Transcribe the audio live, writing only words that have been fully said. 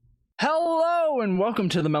Hello and welcome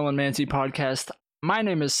to the Melon Mancy podcast. My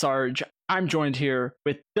name is Sarge. I'm joined here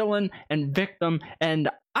with Dylan and Victim, and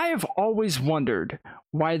I have always wondered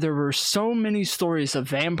why there were so many stories of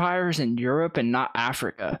vampires in Europe and not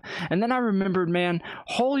Africa. And then I remembered, man,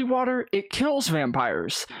 holy water, it kills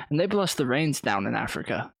vampires, and they bless the rains down in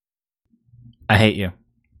Africa. I hate you.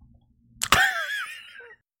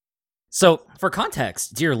 So, for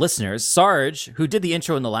context, dear listeners, Sarge, who did the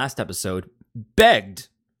intro in the last episode, begged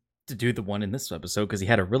to do the one in this episode because he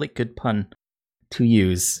had a really good pun to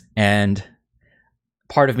use, and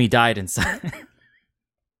part of me died inside.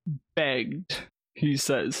 Begged, he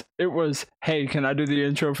says. It was, hey, can I do the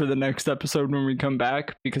intro for the next episode when we come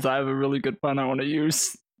back? Because I have a really good pun I want to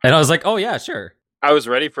use. And I was like, oh yeah, sure. I was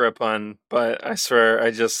ready for a pun, but I swear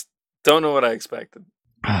I just don't know what I expected.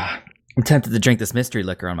 I'm tempted to drink this mystery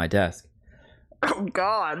liquor on my desk. Oh,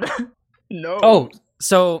 God. No. Oh,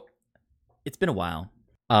 so it's been a while.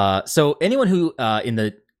 So anyone who, in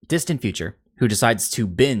the distant future, who decides to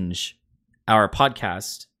binge our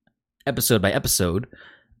podcast episode by episode,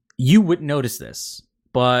 you wouldn't notice this.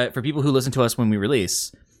 But for people who listen to us when we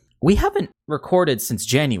release, we haven't recorded since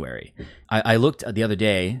January. I looked the other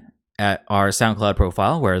day at our SoundCloud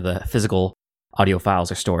profile where the physical audio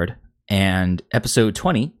files are stored, and episode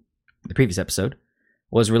 20, the previous episode,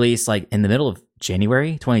 was released like in the middle of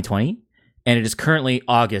January 2020, and it is currently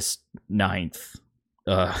August 9th.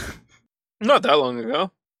 Not that long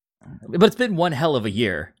ago. But it's been one hell of a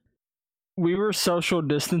year. We were social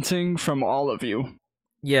distancing from all of you.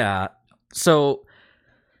 Yeah. So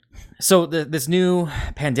this new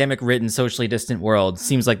pandemic-ridden, socially distant world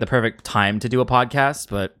seems like the perfect time to do a podcast,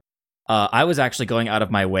 but I was actually going out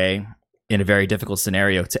of my way in a very difficult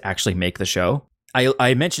scenario to actually make the show.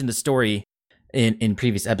 I mentioned the story in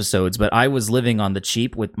previous episodes, but I was living on the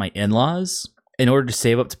cheap with my in-laws in order to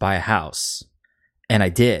save up to buy a house. And I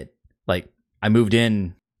did. Like, I moved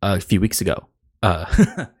in a few weeks ago.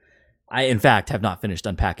 I, in fact, have not finished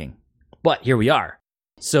unpacking. But here we are.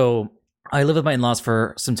 So I lived with my in-laws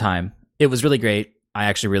for some time. It was really great. I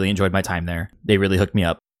actually really enjoyed my time there. They really hooked me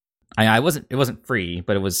up. It wasn't free,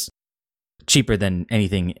 but it was cheaper than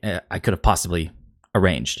anything I could have possibly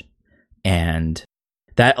arranged. And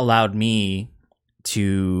that allowed me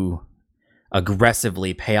to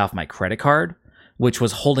aggressively pay off my credit card, which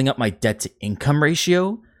was holding up my debt-to-income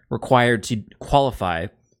ratio required to qualify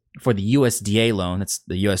for the USDA loan. That's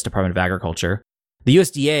the U.S. Department of Agriculture. The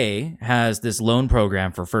USDA has this loan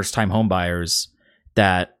program for first-time homebuyers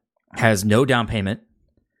that has no down payment.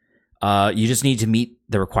 You just need to meet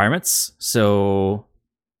the requirements. So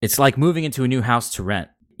it's like moving into a new house to rent.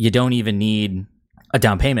 You don't even need a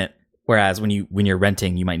down payment. Whereas when you're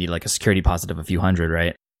renting, you might need like a security deposit of a few hundred,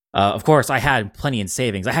 right? Of course, I had plenty in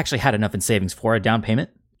savings. I actually had enough in savings for a down payment,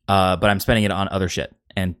 but I'm spending it on other shit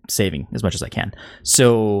and saving as much as I can.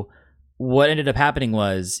 So what ended up happening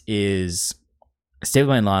is I stayed with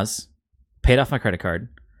my in-laws, paid off my credit card,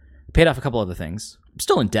 paid off a couple other things. I'm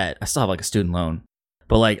still in debt. I still have like a student loan,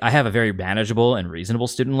 but like I have a very manageable and reasonable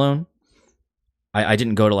student loan. I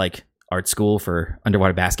didn't go to like art school for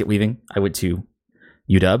underwater basket weaving. I went to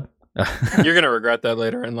UW. You're going to regret that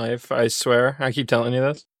later in life, I swear. I keep telling you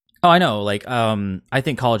this. Oh, I know. Like, I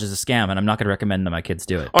think college is a scam, and I'm not going to recommend that my kids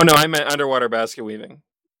do it. Oh, no, I meant underwater basket weaving.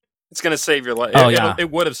 It's going to save your life. Oh, yeah.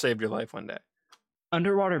 It would have saved your life one day.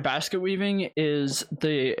 Underwater basket weaving is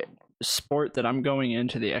the sport that I'm going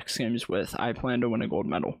into the X Games with. I plan to win a gold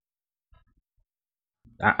medal.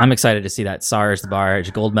 I'm excited to see that. Sarge the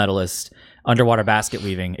Barge, gold medalist, underwater basket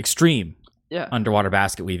weaving, extreme. Yeah. Underwater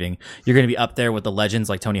basket weaving. You're going to be up there with the legends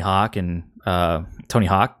like Tony Hawk and Tony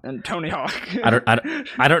Hawk. And Tony Hawk.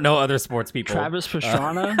 I don't know other sports people. Travis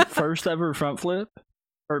Pastrana, first ever front flip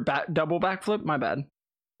or double backflip. My bad.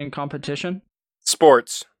 In competition.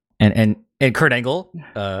 Sports. And Kurt Angle.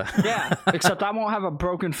 Yeah. Except I won't have a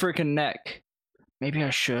broken freaking neck. Maybe I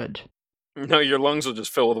should. No, your lungs will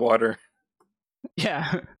just fill with water.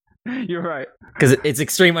 Yeah. You're right. Because it's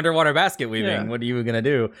extreme underwater basket weaving. Yeah. What are you going to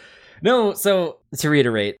do? No, so to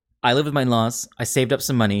reiterate, I lived with my in-laws. I saved up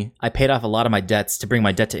some money. I paid off a lot of my debts to bring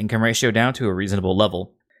my debt-to-income ratio down to a reasonable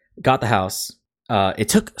level. Got the house. It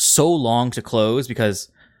took so long to close because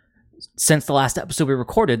since the last episode we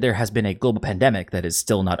recorded, there has been a global pandemic that is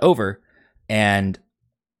still not over. And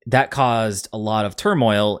that caused a lot of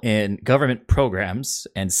turmoil in government programs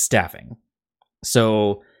and staffing.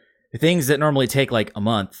 So things that normally take like a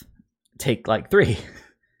month take like 3.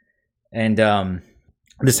 And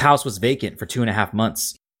this house was vacant for 2.5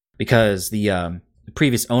 months because the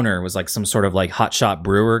previous owner was like some sort of like hotshot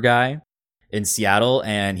brewer guy in Seattle,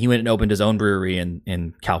 and he went and opened his own brewery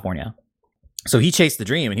in California. So he chased the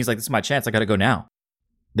dream, and he's like, "This is my chance. I got to go now."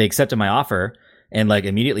 they accepted my offer and like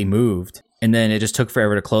immediately moved. And then it just took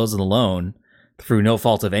forever to close the loan through no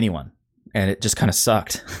fault of anyone. And it just kind of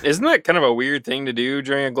sucked. Isn't that kind of a weird thing to do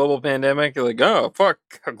during a global pandemic? You're like, oh, fuck,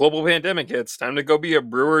 a global pandemic hits. Time to go be a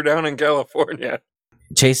brewer down in California.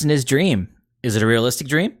 Chasing his dream. Is it a realistic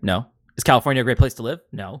dream? No. Is California a great place to live?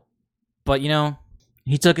 No. But, you know,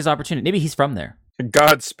 he took his opportunity. Maybe he's from there.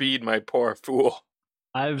 Godspeed, my poor fool.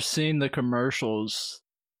 I've seen the commercials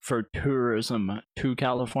for tourism to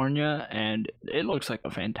California, and it looks like a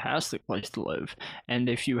fantastic place to live. And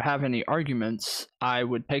if you have any arguments, I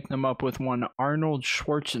would take them up with one Arnold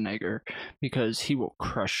Schwarzenegger, because he will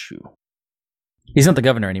crush you. He's not the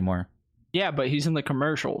governor anymore. Yeah, but he's in the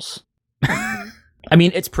commercials. I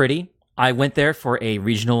mean, it's pretty. I went there for a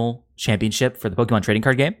regional championship for the Pokemon trading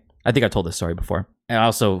card game. I think I told this story before. And I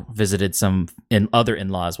also visited some other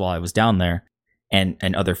in-laws while I was down there,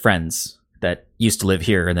 and other friends that used to live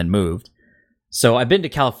here and then moved. So I've been to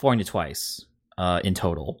California twice in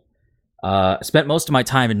total. Spent most of my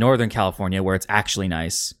time in Northern California, where it's actually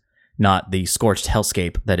nice, not the scorched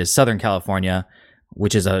hellscape that is Southern California,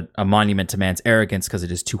 which is a monument to man's arrogance because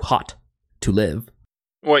it is too hot to live.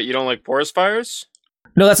 What, you don't like forest fires?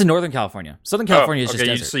 No, that's in Northern California. Southern California is just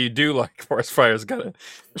desert. So you do like forest fires, got it.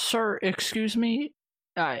 Sir, excuse me?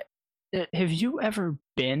 Have you ever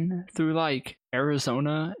been through, like,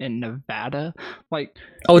 Arizona and Nevada? Like,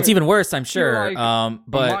 oh, it's even worse, I'm sure. Like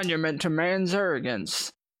but a monument to man's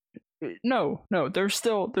arrogance. No, there's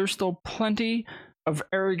still plenty of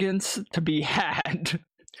arrogance to be had.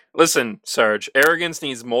 Listen, Sarge, arrogance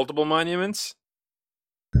needs multiple monuments.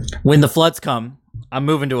 When the floods come, I'm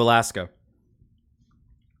moving to Alaska.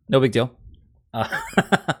 No big deal.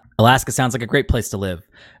 Alaska sounds like a great place to live.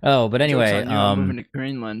 Oh, but anyway, I'm moving to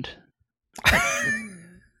Greenland.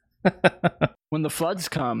 When the floods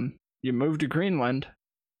come, you move to Greenland.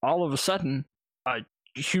 All of a sudden, a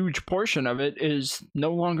huge portion of it is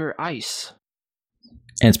no longer ice.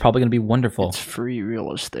 And it's probably going to be wonderful. It's free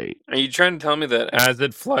real estate. Are you trying to tell me that as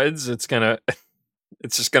it floods, it's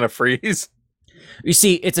just gonna freeze? You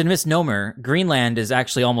see, it's a misnomer. Greenland is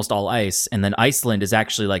actually almost all ice, and then Iceland is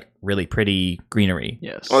actually like really pretty greenery.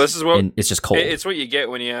 Yes. Well, this is what and it's just cold. It's what you get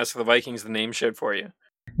when you ask the Vikings to name shit for you.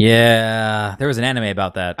 Yeah, there was an anime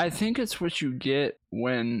about that. I think it's what you get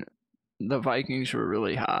when the Vikings were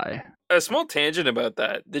really high. A small tangent about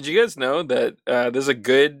that. Did you guys know that there's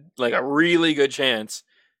a really good chance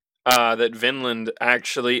that Vinland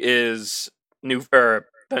actually is Newfoundland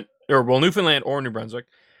or New Brunswick.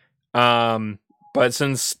 But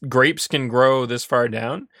since grapes can grow this far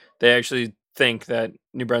down, they actually think that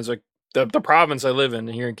New Brunswick, the province I live in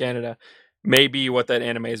here in Canada, may be what that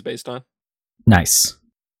anime is based on. Nice.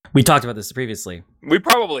 We talked about this previously. We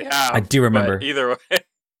probably have. I do remember. Either way.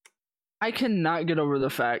 I cannot get over the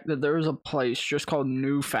fact that there is a place just called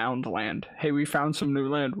Newfoundland. Hey, we found some new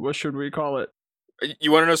land. What should we call it?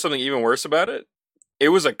 You want to know something even worse about it? It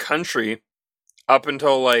was a country up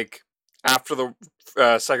until like after the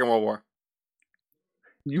Second World War.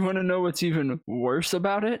 You want to know what's even worse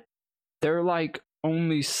about it? They're like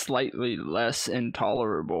only slightly less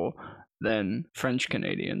intolerable than French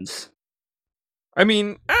Canadians. I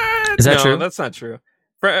mean, is that true? That's not true.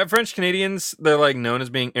 French Canadians, they're like known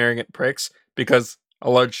as being arrogant pricks because a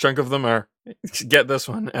large chunk of them are, get this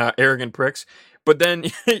one, arrogant pricks. But then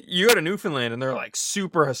you go to Newfoundland and they're like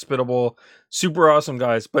super hospitable, super awesome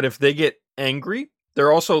guys. But if they get angry,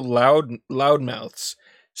 they're also loud mouths.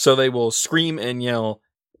 So they will scream and yell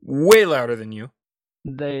way louder than you.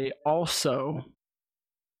 They also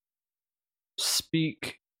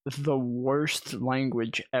speak the worst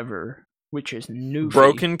language ever, which is Newfie.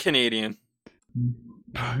 Broken Canadian.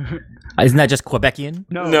 Isn't that just Quebecian?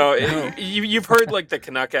 No. You've heard like the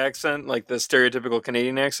Canuck accent, like the stereotypical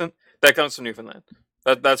Canadian accent. That comes from Newfoundland.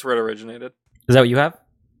 That's where it originated. Is that what you have?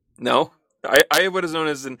 No. I have what is known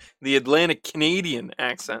as the Atlantic Canadian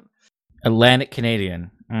accent. Atlantic Canadian.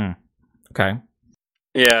 Okay.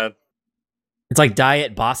 Yeah. It's like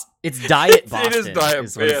Diet Boston. It's Diet Boston. It is Diet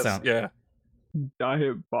Boston. Yes, yeah.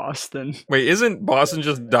 Diet Boston. Wait, isn't Boston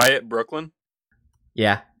just Diet Brooklyn?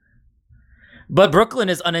 Yeah. But Brooklyn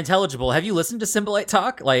is unintelligible. Have you listened to Symbolite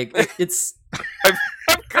talk? Like, it's... I've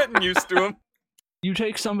gotten used to him. You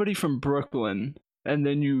take somebody from Brooklyn, and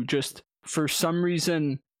then you just, for some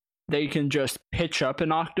reason, they can just pitch up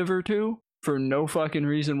an octave or two for no fucking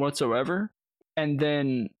reason whatsoever, and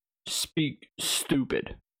then speak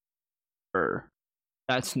stupid.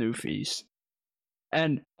 That's Newfies.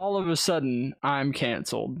 And all of a sudden, I'm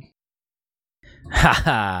canceled.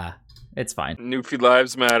 Haha. It's fine. Newfie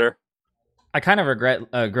lives matter. I kind of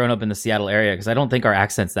regret growing up in the Seattle area because I don't think our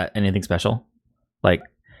accent's that anything special. Like,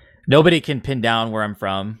 Nobody can pin down where I'm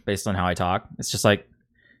from based on how I talk. It's just like,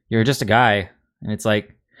 you're just a guy. And it's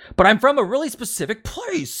like, but I'm from a really specific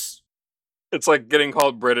place. It's like getting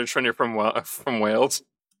called British when you're from Wales.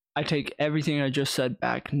 I take everything I just said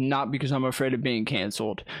back, not because I'm afraid of being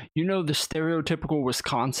canceled. You know the stereotypical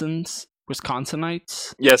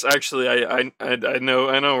Wisconsinites? Yes, actually, I know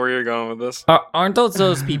where you're going with this. Aren't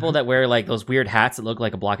those people that wear like those weird hats that look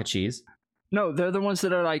like a block of cheese? No, they're the ones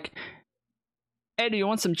that are like, hey, do you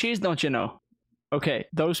want some cheese, don't you know? Okay,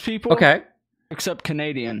 those people, Okay. except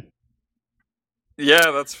Canadian.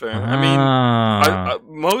 Yeah, that's fair. I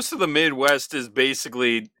mean, most of the Midwest is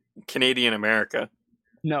basically Canadian America.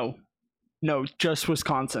 No, just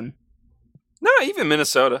Wisconsin. No, even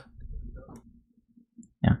Minnesota.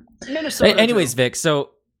 Minnesota. Anyways, too. Vic,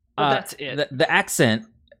 so Well, that's it. the accent,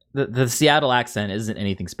 the Seattle accent isn't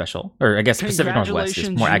anything special. Or I guess Pacific Northwest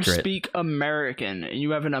is more accurate. You speak American, and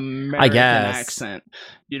you have an American accent.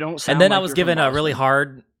 You don't sound And then like I was you're given from a really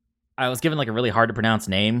Boston. hard, like a really hard to pronounce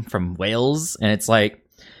name from Wales, and it's like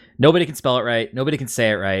nobody can spell it right, nobody can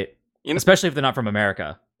say it right, especially if they're not from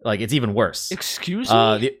America. Like it's even worse. Excuse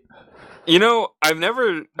me? You know, I've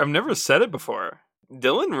never said it before.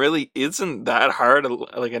 Dylan really isn't that hard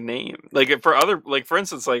like a name. Like for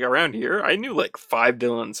instance, like around here, I knew like 5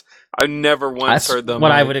 Dylans. I've never once heard them.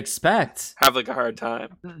 What I would expect. Have like a hard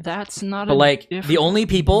time. That's not. But like the only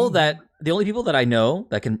people that I know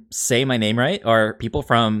that can say my name right are people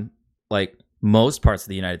from like most parts of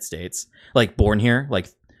the United States, like born here, like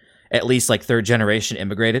at least like 3rd generation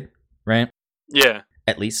immigrated, right? Yeah,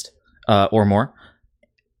 at least or more.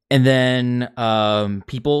 And then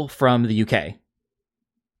people from the UK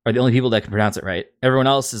are the only people that can pronounce it right. Everyone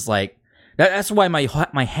else is like that's why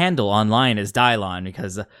my handle online is Dylon,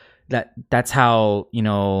 because that's how, you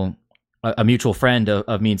know, a mutual friend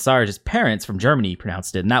of me and Sarge's parents from Germany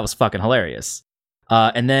pronounced it, and that was fucking hilarious.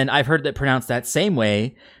 And then I've heard that pronounced that same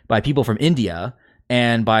way by people from India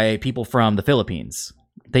and by people from the Philippines.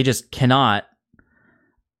 They just cannot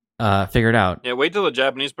figure it out. Yeah, wait till a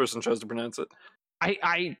Japanese person tries to pronounce it.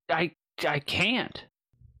 I can't.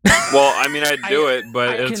 Well, I mean, I'd do it,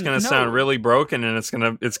 but it's gonna sound really broken, and it's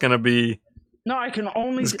gonna be. No, I can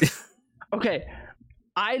only. Okay,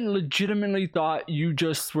 I legitimately thought you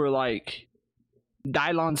just were like,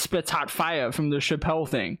 Dylon spits hot fire from the Chappelle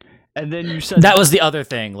thing, and then you said that was the other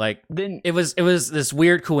thing. Like, then it was this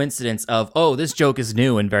weird coincidence of, oh, this joke is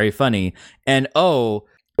new and very funny, and oh,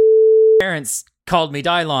 parents called me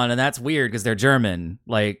Dylon, and that's weird because they're German.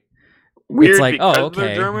 Like, weird, it's like, because oh, okay,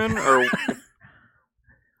 they're German, or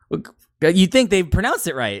you'd think they pronounced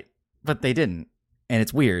it right, but they didn't, and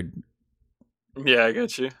it's weird. Yeah, I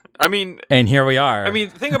get you. I mean, and here we are. I mean,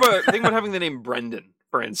 think about having the name Brendan,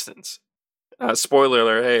 for instance. Spoiler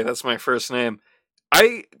alert, hey, that's my first name.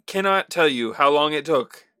 I cannot tell you how long it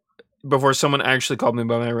took before someone actually called me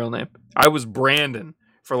by my real name. I was Brandon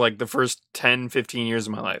for like the first 10, 15 years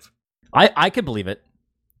of my life. I could believe it.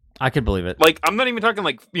 I could believe it. Like, I'm not even talking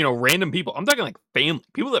like, you know, random people. I'm talking like family.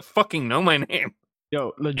 People that fucking know my name.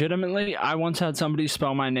 Yo, legitimately, I once had somebody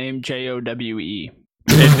spell my name Jowe.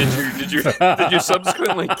 And did you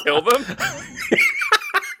subsequently kill them?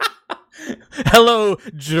 Hello,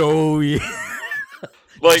 Joey.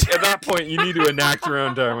 Like, at that point, you need to enact your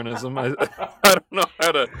own Darwinism. I don't know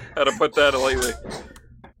how to put that lightly.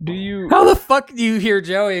 How the fuck do you hear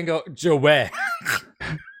Joey and go, Joey?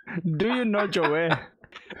 Do you know Joey?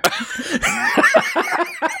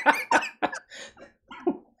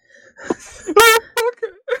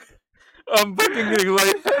 I'm fucking getting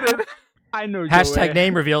lightheaded. I know Joey. Hashtag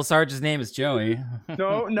name reveal. Sarge's name is Joey.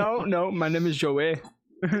 No. My name is Joey.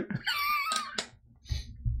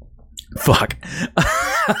 Fuck.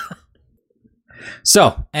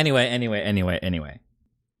 So, anyway.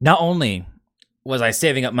 Not only was I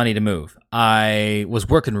saving up money to move, I was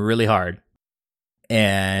working really hard.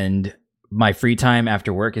 And my free time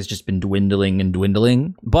after work has just been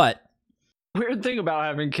dwindling. But weird thing about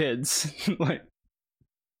having kids, like,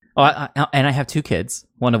 and I have 2 kids,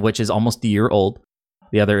 one of which is almost a year old.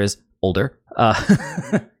 The other is older.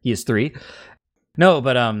 He is 3. No,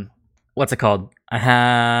 but what's it called?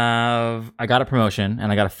 I got a promotion and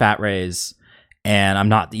I got a fat raise, and I'm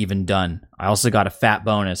not even done. I also got a fat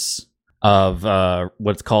bonus of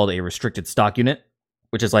what's called a restricted stock unit,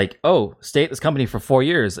 which is like, oh, stay at this company for 4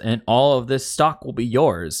 years and all of this stock will be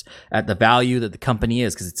yours at the value that the company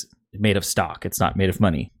is, because it's made of stock. It's not made of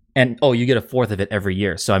money. And, oh, you get a 1/4 of it every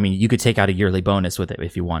year. So, I mean, you could take out a yearly bonus with it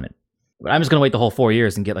if you wanted. But I'm just going to wait the whole 4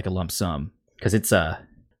 years and get like a lump sum, because it's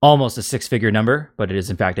almost a 6-figure number, but it is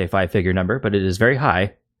in fact a 5-figure number, but it is very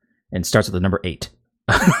high and starts with the number 8.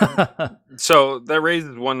 So that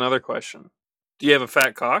raises one other question. Do you have a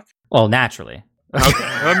fat cock? Well, naturally. Okay.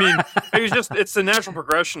 I mean, it's the natural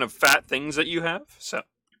progression of fat things that you have. So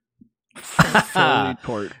Fully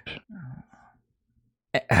port.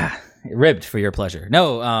 Ribbed for your pleasure.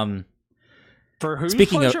 No, For who's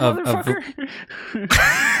speaking pleasure, of motherfucker?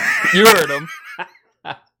 you heard him.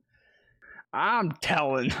 I'm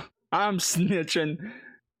telling. I'm snitching.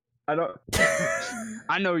 I don't.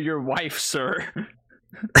 I know your wife, sir.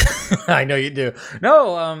 I know you do.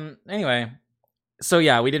 No, anyway. So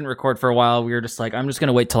yeah, we didn't record for a while. We were just like, I'm just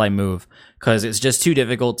gonna wait till I move because it's just too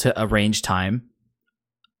difficult to arrange time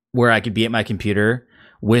where I could be at my computer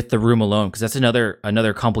with the room alone. Because that's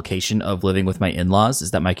another complication of living with my in-laws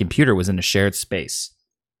is that my computer was in a shared space,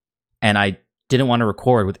 and I didn't want to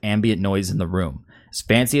record with ambient noise in the room. As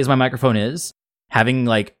fancy as my microphone is, having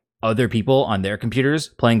like other people on their computers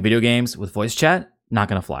playing video games with voice chat, not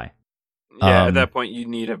gonna fly. Yeah, at that point you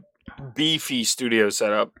need a beefy studio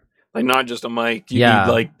setup. Like not just a mic. You need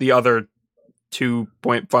like the other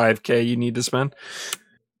 2.5K you need to spend.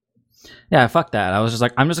 Yeah, fuck that. I was just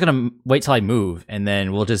like, I'm just gonna wait till I move, and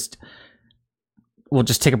then we'll just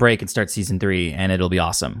take a break and start season 3, and it'll be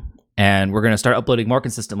awesome. And we're gonna start uploading more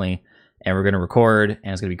consistently, and we're gonna record,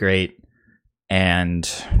 and it's gonna be great. And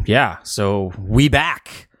yeah, so we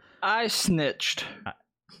back. I snitched.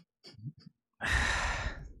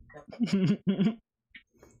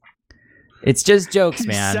 It's just jokes,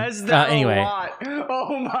 man. He says that anyway. a lot.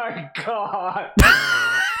 Oh my god.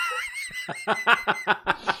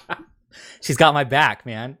 She's got my back,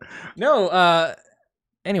 man. No,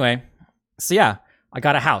 anyway. So yeah, I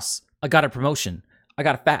got a house. I got a promotion. I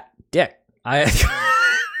got a fat dick. That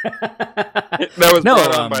was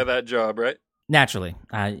brought on by that job, right? Naturally.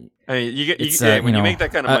 I mean, when you make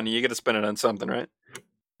that kind of money, you get to spend it on something, right?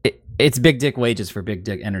 It's big dick wages for big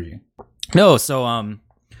dick energy. No, so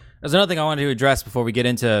there's another thing I wanted to address before we get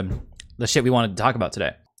into the shit we wanted to talk about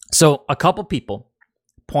today. So a couple people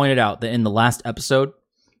pointed out that in the last episode,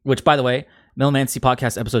 which by the way, Millimancy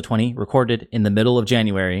Podcast episode 20, recorded in the middle of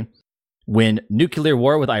January, when nuclear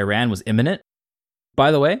war with Iran was imminent.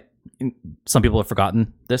 By the way, some people have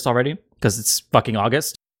forgotten this already because it's fucking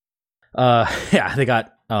August. Yeah, they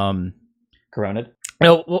got coroned.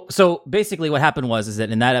 No, well, so basically what happened is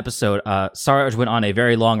that in that episode, Sarge went on a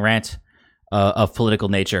very long rant of political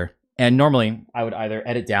nature. And normally I would either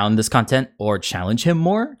edit down this content or challenge him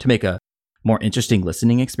more to make a more interesting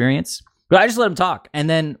listening experience. But I just let him talk. And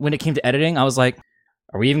then when it came to editing, I was like,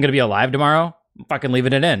 are we even going to be alive tomorrow? I'm fucking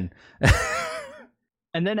leaving it in.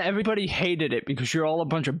 And then everybody hated it because you're all a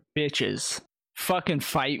bunch of bitches. Fucking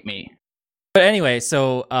fight me. But anyway,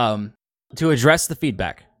 so to address the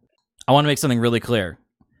feedback, I want to make something really clear,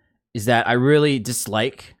 is that I really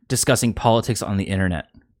dislike discussing politics on the internet.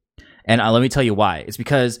 And let me tell you why. It's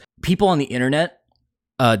because people on the internet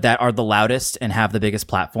that are the loudest and have the biggest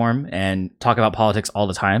platform and talk about politics all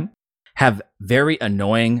the time have very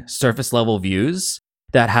annoying surface level views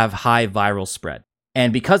that have high viral spread.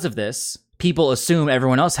 And because of this, people assume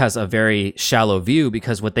everyone else has a very shallow view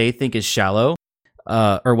because what they think is shallow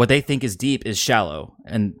or what they think is deep is shallow,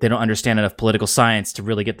 and they don't understand enough political science to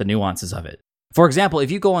really get the nuances of it. For example,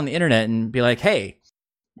 if you go on the internet and be like, hey,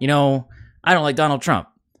 I don't like Donald Trump,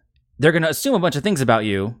 they're going to assume a bunch of things about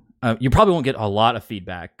you. You probably won't get a lot of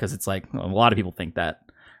feedback because it's like a lot of people think that,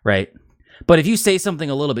 right? But if you say something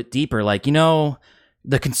a little bit deeper, like,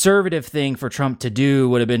 the conservative thing for Trump to do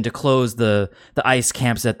would have been to close the ICE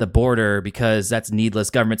camps at the border because that's needless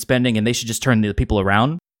government spending and they should just turn the people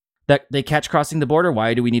around that they catch crossing the border.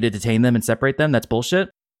 Why do we need to detain them and separate them? That's bullshit.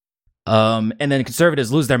 And then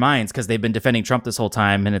conservatives lose their minds because they've been defending Trump this whole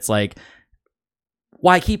time. And it's like,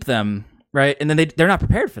 why keep them, right? And then they're not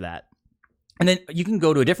prepared for that. And then you can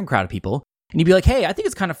go to a different crowd of people and you'd be like, hey, I think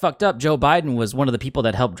it's kind of fucked up. Joe Biden was one of the people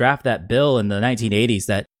that helped draft that bill in the 1980s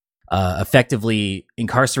that effectively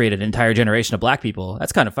incarcerated an entire generation of black people.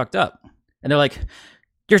 That's kind of fucked up. And they're like,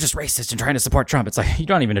 you're just racist and trying to support Trump. It's like, you're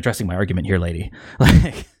not even addressing my argument here, lady.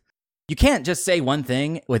 Like, you can't just say one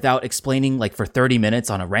thing without explaining like for 30 minutes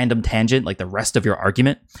on a random tangent, like the rest of your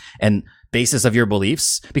argument and basis of your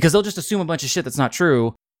beliefs, because they'll just assume a bunch of shit that's not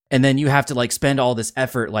true. And then you have to like spend all this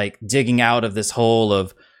effort, like digging out of this hole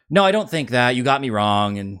of, no, I don't think that, you got me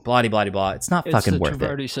wrong, and blah, blah, blah. It's not fucking worth it. It's the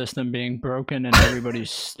two-party system being broken and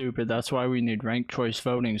everybody's stupid. That's why we need ranked choice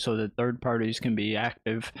voting so that third parties can be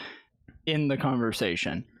active in the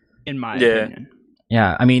conversation, in my opinion.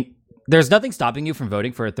 Yeah, I mean, there's nothing stopping you from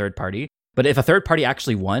voting for a third party, but if a third party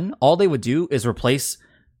actually won, all they would do is replace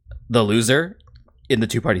the loser in the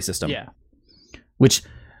two-party system. Yeah. Which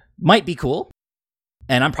might be cool,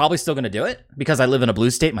 and I'm probably still going to do it because I live in a blue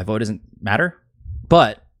state, my vote doesn't matter,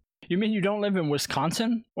 but You mean you don't live in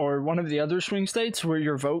Wisconsin or one of the other swing states where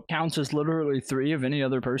your vote counts as literally 3 of any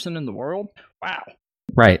other person in the world? Wow.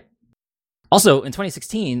 Right. Also, in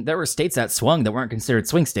 2016, there were states that swung that weren't considered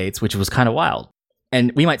swing states, which was kind of wild.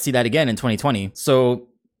 And we might see that again in 2020. So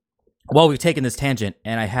while we've taken this tangent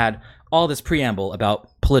and I had all this preamble about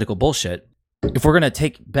political bullshit, if we're going to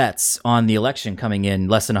take bets on the election coming in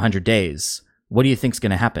less than 100 days, what do you think's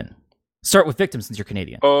going to happen? Start with Victim since you're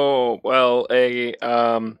Canadian. Oh, well,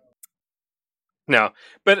 no.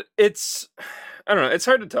 But it's, I don't know, it's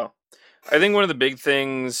hard to tell. I think one of the big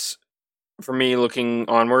things for me looking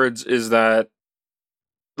onwards is that,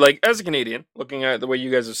 like, as a Canadian, looking at the way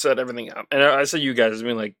you guys have set everything up, and I say you guys, I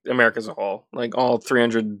mean, like, America as a whole, like, all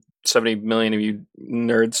 370 million of you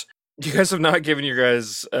nerds, you guys have not given you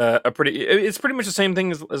guys it's pretty much the same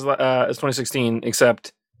thing as 2016,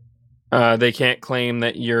 except they can't claim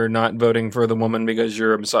that you're not voting for the woman because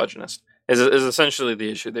you're a misogynist, is essentially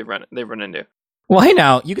the issue they've run into. Well, hey,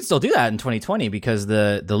 now, you can still do that in 2020 because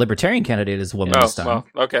the libertarian candidate is a woman this time. Well,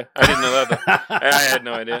 okay. I didn't know that, though. I had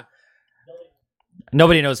no idea.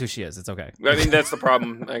 Nobody knows who she is. It's okay. I mean, that's the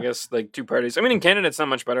problem, I guess, like, two parties. I mean, in Canada, it's not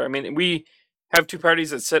much better. I mean, we have two parties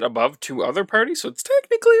that sit above two other parties, so it's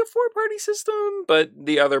technically a 4-party system, but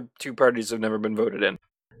the other two parties have never been voted in.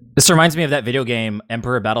 This reminds me of that video game,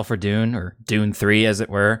 Emperor Battle for Dune, or Dune 3, as it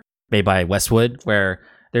were, made by Westwood, where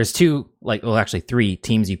there's actually 3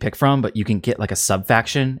 teams you pick from, but you can get like a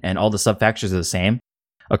sub-faction, and all the sub-factions are the same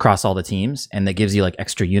across all the teams, and that gives you like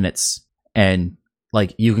extra units. And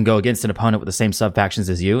like you can go against an opponent with the same sub-factions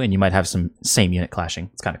as you, and you might have some same unit clashing.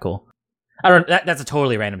 It's kind of cool. I don't. That's a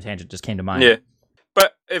totally random tangent. Just came to mind. Yeah,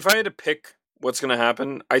 but if I had to pick what's going to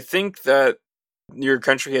happen, I think that your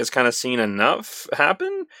country has kind of seen enough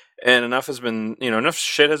happen, and enough has been, enough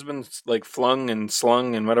shit has been like flung and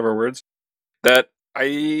slung and whatever words, that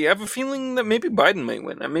I have a feeling that maybe Biden might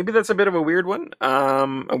win. And maybe that's a bit of a weird one,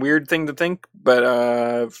 a weird thing to think.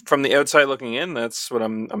 But from the outside looking in, that's what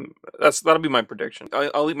that'll be my prediction.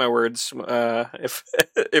 I'll eat my words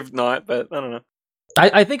if not, but I don't know.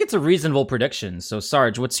 I think it's a reasonable prediction. So,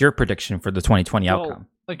 Sarge, what's your prediction for the 2020 outcome?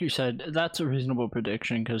 Like you said, that's a reasonable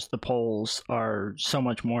prediction because the polls are so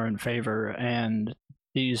much more in favor, and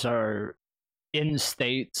these are in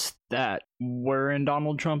states that were in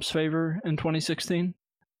Donald Trump's favor in 2016.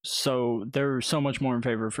 So they're so much more in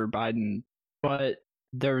favor for Biden, but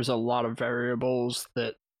there's a lot of variables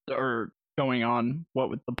that are going on, what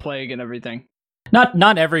with the plague and everything.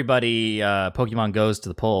 Not everybody Pokemon goes to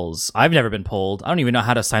the polls. I've never been polled. I don't even know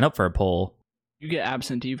how to sign up for a poll. You get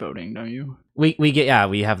absentee voting, don't you? We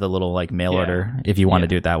have the little like mail order if you want to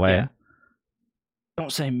do it that way. Yeah.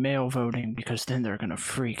 Don't say mail voting because then they're gonna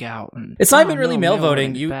freak out. And, it's not even really mail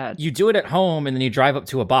voting. You do it at home and then you drive up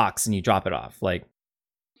to a box and you drop it off. Like,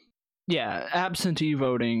 yeah, absentee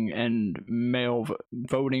voting and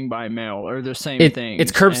voting by mail are the same thing.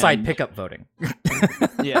 It's curbside pickup voting.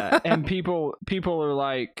 Yeah, and people are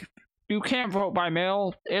like, you can't vote by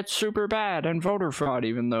mail. It's super bad and voter fraud,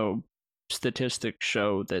 even though statistics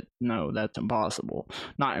show that no, that's impossible.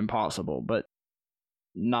 Not impossible, but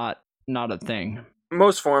not a thing.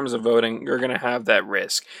 Most forms of voting are going to have that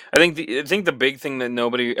risk. I think the big thing that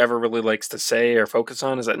nobody ever really likes to say or focus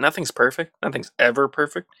on is that nothing's perfect. Nothing's ever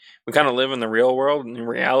perfect. We kind of live in the real world, in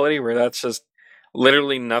reality, where that's just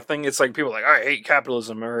literally nothing. It's like people are like, I hate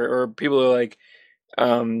capitalism, or people are like, I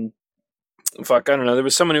don't know. There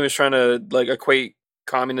was someone who was trying to like equate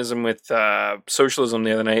communism with socialism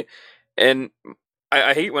the other night, and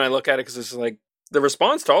I hate when I look at it because it's like, the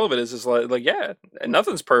response to all of it is like, yeah,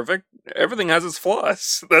 nothing's perfect. Everything has its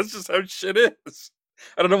flaws. That's just how shit is.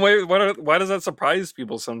 I don't know why does that surprise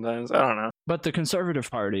people sometimes? I don't know. But the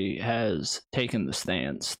Conservative Party has taken the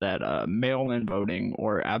stance that mail-in voting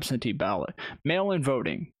or absentee ballot, mail-in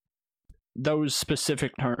voting, that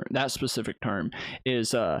specific term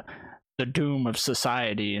is the doom of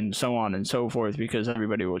society and so on and so forth, because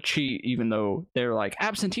everybody will cheat, even though they're like,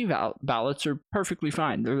 absentee ballots are perfectly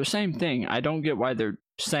fine. They're the same thing. I don't get why they're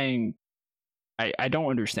saying, I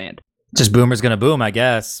don't understand. Just boomer's gonna boom, I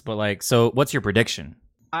guess. But like, so what's your prediction?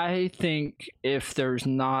 I think if there's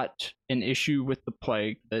not an issue with the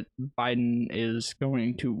plague, that Biden is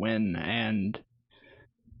going to win, and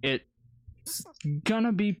it's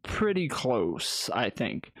gonna be pretty close, I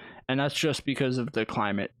think. And that's just because of the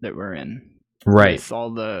climate that we're in. Right. With all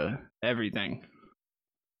the everything.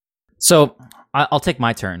 So I'll take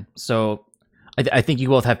my turn. So I think you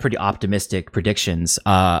both have pretty optimistic predictions.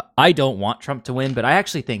 I don't want Trump to win, but I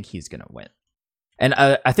actually think he's going to win. And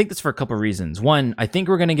I think this for a couple of reasons. One, I think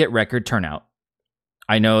we're going to get record turnout.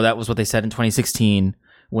 I know that was what they said in 2016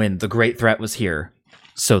 when the great threat was here.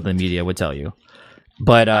 So the media would tell you.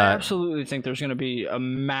 But I absolutely think there's going to be a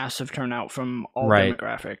massive turnout from all Right.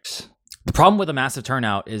 demographics. the problem with a massive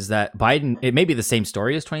turnout is that Biden, it may be the same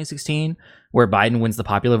story as 2016, where Biden wins the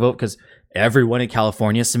popular vote because everyone in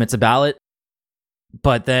California submits a ballot.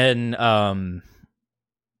 But then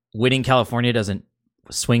winning California doesn't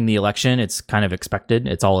swing the election. It's kind of expected.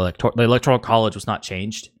 It's all the electoral college was not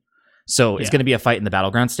changed. So it's Yeah. going to be a fight in the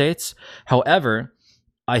battleground states. However,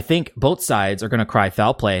 I think both sides are going to cry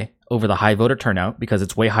foul play over the high voter turnout because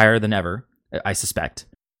it's way higher than ever, I suspect.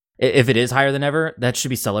 If it is higher than ever, that should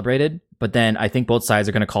be celebrated. But then I think both sides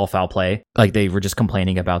are going to call foul play. Like they were just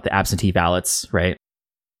complaining about the absentee ballots, right?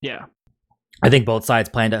 Yeah. I think both sides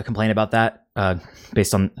plan to complain about that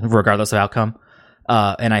based on regardless of outcome.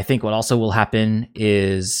 And I think what also will happen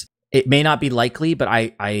is it may not be likely, but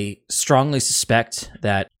I strongly suspect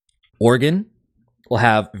that Oregon will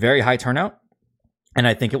have very high turnout, and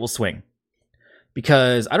I think it will swing.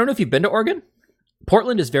 Because I don't know if you've been to Oregon.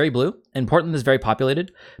 Portland is very blue, and Portland is very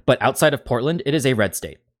populated, but outside of Portland, it is a red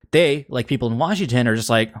state. They, like people in Washington, are just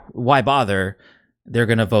like, why bother? They're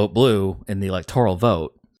going to vote blue in the electoral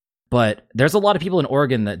vote. But there's a lot of people in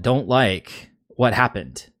Oregon that don't like what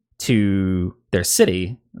happened to their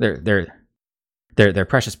city, their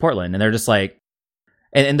precious Portland, and they're just like,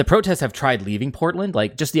 and the protests have tried leaving Portland.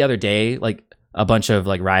 Like just the other day, like a bunch of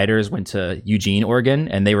like rioters went to Eugene, Oregon,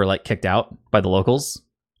 and they were like kicked out by the locals,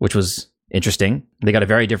 which was interesting. They got a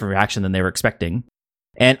very different reaction than they were expecting.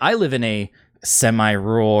 And I live in a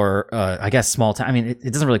semi-rural, I guess, small town. I mean,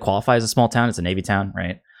 it doesn't really qualify as a small town. It's a Navy town,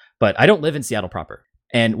 right? But I don't live in Seattle proper.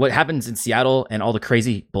 And what happens in Seattle and all the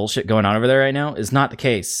crazy bullshit going on over there right now is not the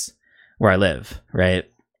case where I live, right?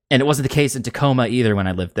 And it wasn't the case in Tacoma either when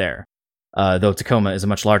I lived there, though Tacoma is a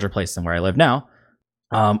much larger place than where I live now.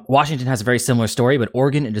 Washington has a very similar story, but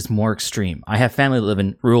Oregon, it is more extreme. I have family that live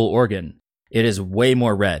in rural Oregon. It is way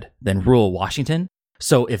more red than rural Washington.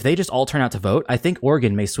 So if they just all turn out to vote, I think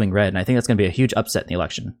Oregon may swing red, and I think that's going to be a huge upset in the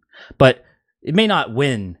election. But it may not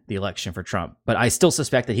win the election for Trump, but I still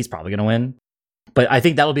suspect that he's probably going to win. But I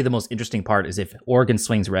think that'll be the most interesting part is if Oregon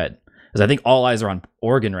swings red. Because I think all eyes are on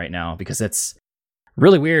Oregon right now because it's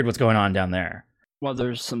really weird what's going on down there. Well,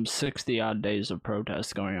 there's some 60-odd days of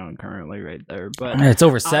protests going on currently right there. But It's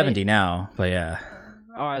over 70 now, but yeah.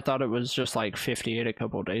 Oh, I thought it was just like 58 a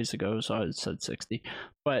couple days ago, so I said 60.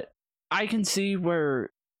 But I can see where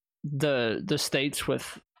the states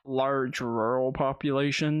with large rural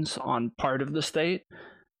populations on part of the state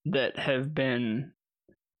that have been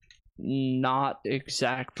not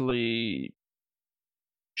exactly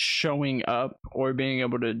showing up or being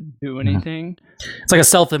able to do anything. It's like a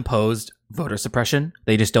self-imposed voter suppression.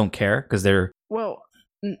 They just don't care because they're... Well,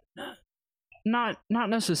 not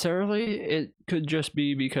necessarily. It could just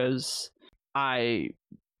be because I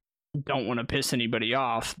don't want to piss anybody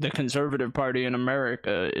off. The Conservative Party in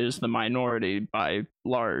America is the minority by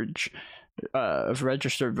large. Of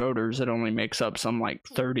registered voters, it only makes up some like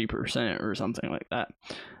 30% or something like that.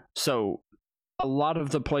 So a lot of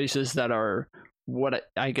the places that are what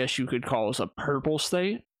I guess you could call as a purple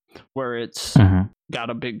state, where it's got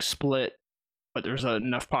a big split, but there's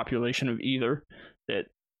enough population of either that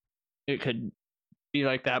it could be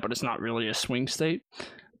like that, but it's not really a swing state.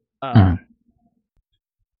 I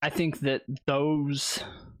think that those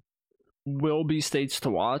will be states to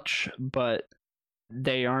watch, but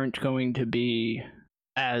they aren't going to be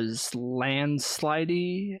as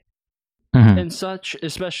landslidey and such,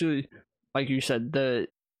 especially like you said, the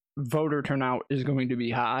voter turnout is going to be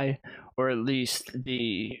high, or at least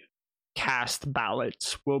the cast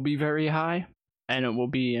ballots will be very high, and it will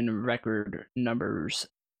be in record numbers.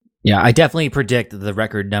 Yeah, I definitely predict the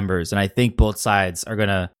record numbers, and I think both sides are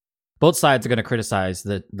gonna criticize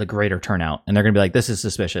the greater turnout, and they're gonna be like, this is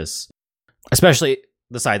suspicious. Especially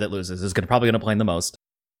the side that loses is probably gonna complain the most.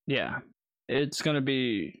 Yeah, it's gonna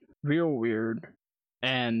be real weird.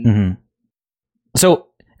 And So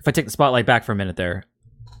if I take the spotlight back for a minute there,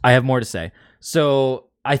 I have more to say. So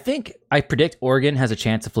I predict Oregon has a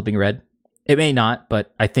chance of flipping red. It may not,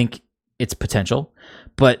 but I think it's potential.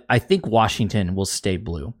 But I think Washington will stay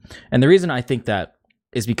blue. And the reason I think that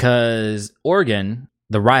is because Oregon,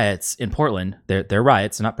 the riots in Portland, they're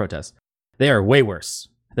riots, not protests. They are way worse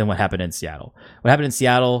than what happened in Seattle. What happened in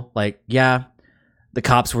Seattle, like, yeah, the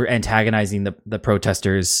cops were antagonizing the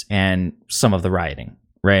protesters and some of the rioting,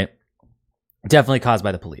 right? Definitely caused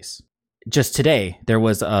by the police. Just today, there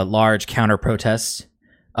was a large counter protest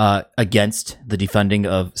against the defunding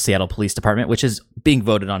of Seattle Police Department, which is being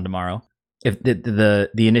voted on tomorrow. If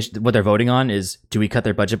what they're voting on is, do we cut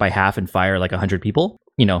their budget by half and fire like 100 people?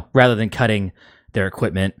 Rather than cutting their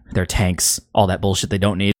equipment, their tanks, all that bullshit they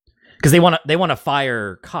don't need. because they want to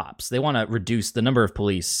fire cops. They want to reduce the number of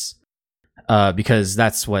police, because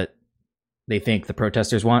that's what they think the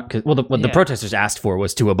protesters want. What the protesters asked for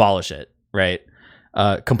was to abolish it, right?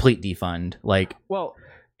 Complete defund,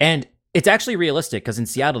 and it's actually realistic because in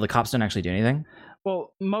Seattle the cops don't actually do anything.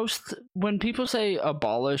 Well, when people say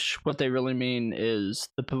abolish, what they really mean is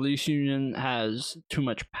the police union has too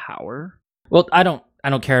much power. Well, I don't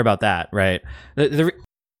care about that, right?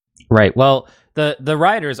 Right. Well, the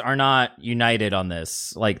rioters are not united on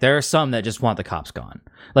this. Like, there are some that just want the cops gone.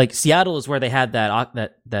 Like, Seattle is where they had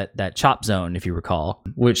that chop zone, if you recall,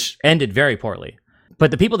 which ended very poorly. But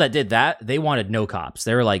the people that did that, they wanted no cops.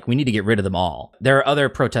 They were like, we need to get rid of them all. There are other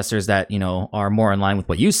protesters that, are more in line with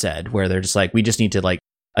what you said, where they're just like, we just need to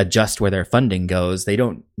adjust where their funding goes. They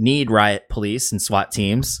don't need riot police and SWAT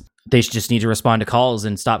teams. They just need to respond to calls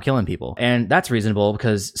and stop killing people. And that's reasonable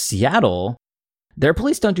because Seattle, their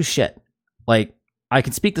police don't do shit. Like, I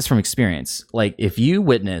can speak this from experience. Like, if you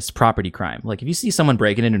witness property crime, like if you see someone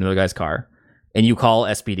breaking into another guy's car and you call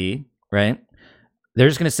SPD, right? They're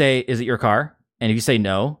just going to say, is it your car? And if you say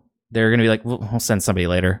no, they're going to be like, we'll send somebody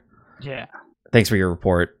later. Yeah. Thanks for your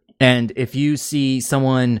report. And if you see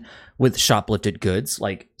someone with shoplifted goods,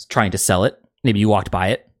 like trying to sell it, maybe you walked by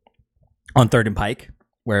it on 3rd and Pike,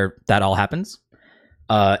 where that all happens.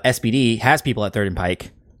 SPD has people at 3rd and Pike,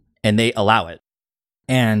 and they allow it.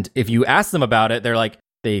 And if you ask them about it, they're like,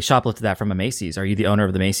 they shoplifted that from a Macy's. Are you the owner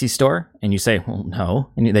of the Macy's store? And you say, well,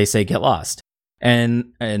 no. And they say, get lost.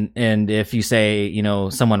 And if you say,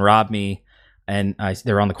 someone robbed me, and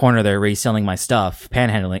they're on the corner, they're reselling my stuff,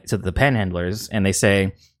 panhandling to the panhandlers, and they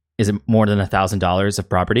say, is it more than $1,000 of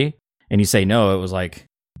property? And you say, no, it was like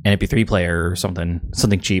an MP3 player or something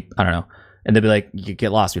cheap. I don't know. And they'll be like, you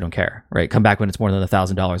get lost. We don't care, right? Come back when it's more than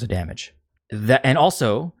 $1,000 of damage. And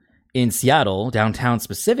also in Seattle, downtown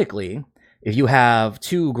specifically, if you have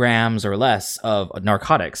 2 grams or less of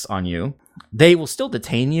narcotics on you, they will still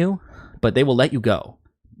detain you, but they will let you go.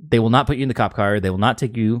 They will not put you in the cop car. They will not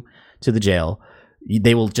take you to the jail.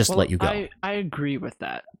 They will just let you go. I agree with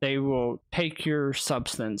that. They will take your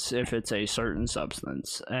substance if it's a certain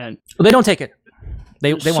substance, and they don't take it.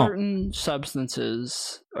 They won't. Certain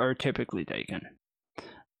substances are typically taken,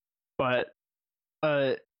 but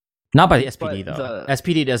not by the SPD though.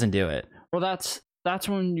 SPD doesn't do it. Well, that's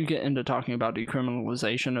when you get into talking about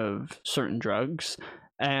decriminalization of certain drugs,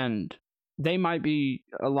 and they might be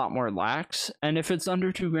a lot more lax. And if it's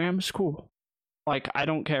under 2 grams, cool. Like, I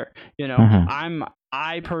don't care.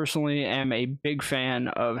 I personally am a big fan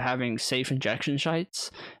of having safe injection sites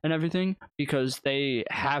and everything, because they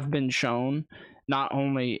have been shown not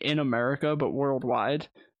only in America but worldwide,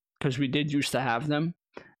 because we did used to have them,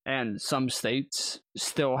 and some states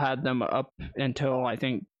still had them up until I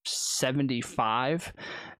think 75,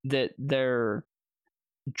 that their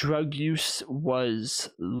drug use was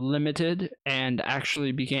limited and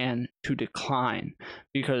actually began to decline.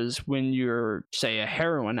 Because when you're, say, a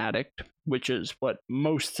heroin addict, which is what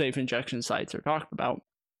most safe injection sites are talked about,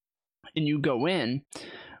 and you go in,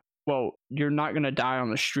 well, you're not going to die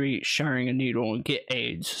on the street sharing a needle and get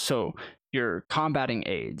AIDS. So you're combating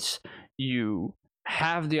AIDS. You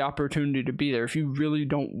have the opportunity to be there if you really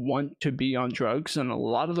don't want to be on drugs. And a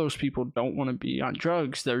lot of those people don't want to be on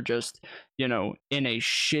drugs. They're just, in a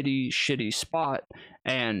shitty spot.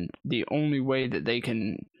 And the only way that they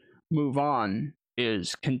can move on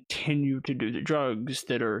is continue to do the drugs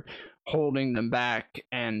that are holding them back,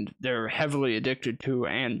 and they're heavily addicted to,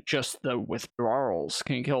 and just the withdrawals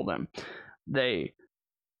can kill them. They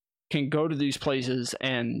can go to these places,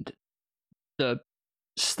 and the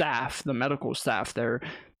medical staff there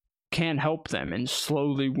can help them and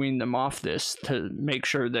slowly wean them off this, to make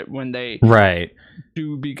sure that when they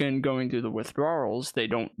do begin going through the withdrawals, they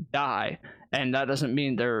don't die. And that doesn't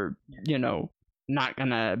mean they're, not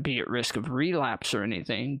gonna be at risk of relapse or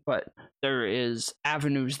anything, but there is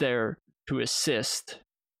avenues there to assist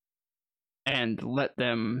and let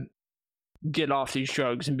them get off these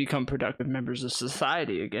drugs and become productive members of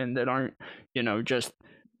society again, that aren't, just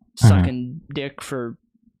sucking dick for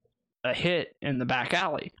a hit in the back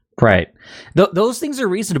alley. Right. Those things are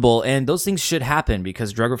reasonable, and those things should happen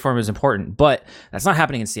because drug reform is important, but that's not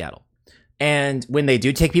happening in Seattle. And when they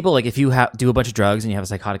do take people, like if you do a bunch of drugs and you have a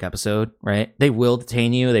psychotic episode, right, they will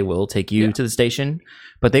detain you. They will take you to the station,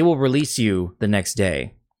 but they will release you the next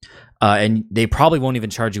day. And they probably won't even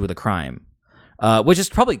charge you with a crime, which is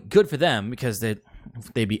probably good for them because they'd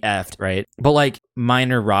be effed, right? But like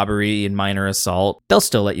minor robbery and minor assault, they'll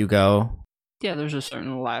still let you go. Yeah, there's a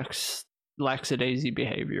certain lackadaisy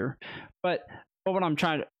behavior. But what I'm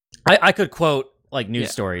trying to... I could quote like news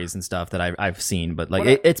stories and stuff that I've seen, but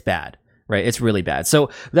like it's bad. right? It's really bad. So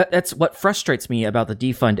that's what frustrates me about the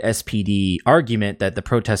defund SPD argument that the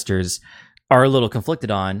protesters are a little conflicted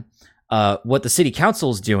on. What the city council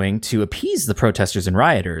is doing to appease the protesters and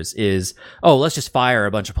rioters is, oh, let's just fire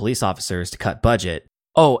a bunch of police officers to cut budget.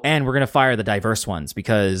 Oh, and we're going to fire the diverse ones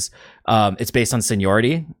because it's based on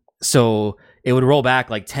seniority. So it would roll back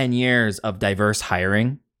like 10 years of diverse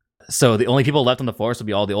hiring. So the only people left on the force would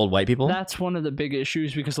be all the old white people. That's one of the big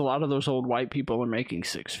issues because a lot of those old white people are making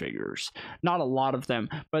six figures. Not a lot of them,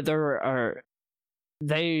 but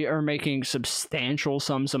they are making substantial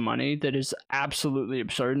sums of money that is absolutely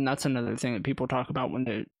absurd. And that's another thing that people talk about when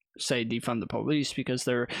they say defund the police, because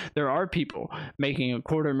there are people making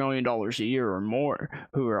 $250,000 a year or more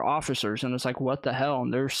who are officers, and it's like, what the hell?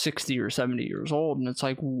 And they're 60 or 70 years old, and it's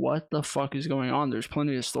like, what the fuck is going on? There's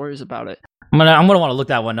plenty of stories about it. I'm gonna want to look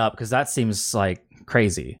that one up because that seems like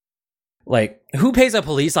crazy. Like, who pays a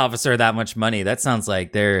police officer that much money? That sounds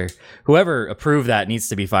like whoever approved that needs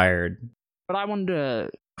to be fired. But I wanted to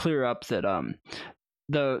clear up that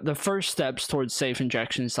the first steps towards safe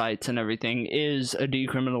injection sites and everything is a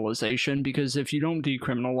decriminalization, because if you don't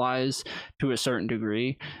decriminalize to a certain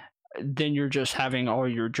degree, then you're just having all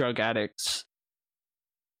your drug addicts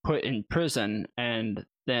put in prison, and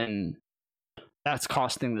then that's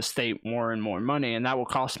costing the state more and more money, and that will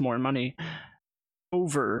cost more money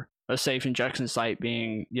over a safe injection site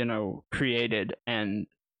being, created and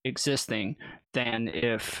existing than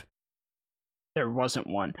if there wasn't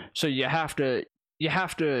one. So you have to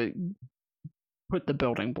put the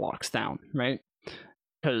building blocks down, right?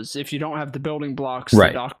 Because if you don't have the building blocks, right,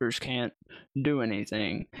 the doctors can't do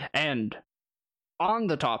anything. And on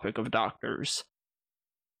the topic of doctors,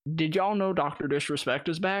 did y'all know Dr. Disrespect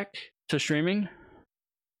is back to streaming?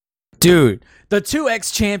 Dude, the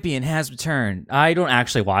 2X champion has returned. I don't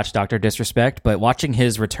actually watch Dr. Disrespect, but watching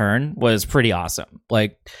his return was pretty awesome.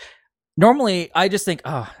 Like, normally I just think,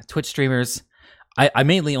 Twitch streamers, I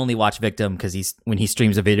mainly only watch Victim because when he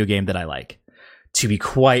streams a video game that I like. To be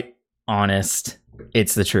quite honest,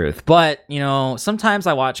 it's the truth. But, sometimes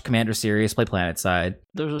I watch Commander Sirius play PlanetSide.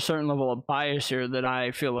 There's a certain level of bias here that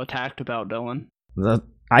I feel attacked about, Dylan.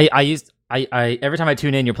 Every time I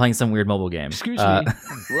tune in, you're playing some weird mobile game. Excuse me.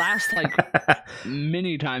 Last,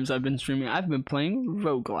 many times I've been streaming, I've been playing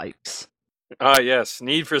roguelikes. Yes.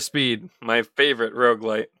 Need for Speed, my favorite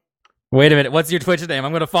roguelite. Wait a minute. What's your Twitch name?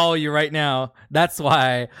 I'm going to follow you right now. That's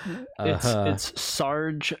why. It's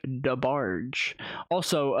Sarge DeBarge.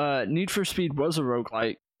 Also, Need for Speed was a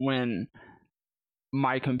roguelike when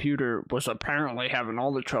my computer was apparently having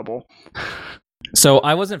all the trouble. So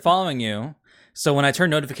I wasn't following you. So when I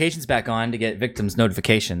turned notifications back on to get Victim's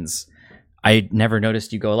notifications, I never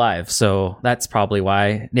noticed you go live. So that's probably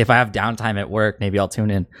why. If I have downtime at work, maybe I'll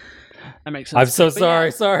tune in. That makes sense. I'm so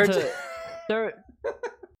sorry, Sarge.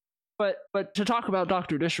 But to talk about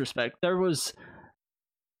Dr. Disrespect, there was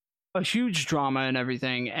a huge drama and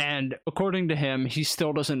everything, and according to him, he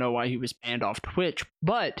still doesn't know why he was banned off Twitch,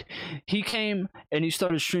 but he came and he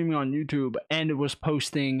started streaming on YouTube, and it was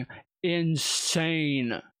posting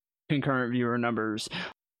insane concurrent viewer numbers.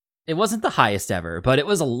 It wasn't the highest ever, but it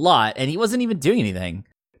was a lot, and he wasn't even doing anything.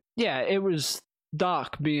 Yeah, it was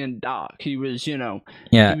Doc being Doc. He was, he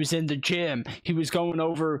was in the gym. He was going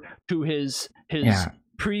over to his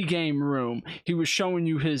pre-game room. He was showing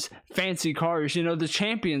you his fancy cars, the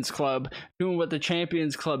Champions Club, doing what the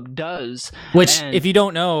Champions Club does. Which, if you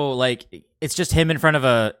don't know, it's just him in front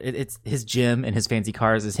of it's his gym and his fancy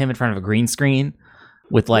cars is him in front of a green screen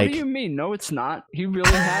with What do you mean? No, it's not. He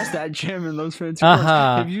really has that gym and those fancy cars.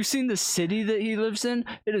 Have you seen the city that he lives in?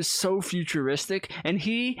 It is so futuristic, and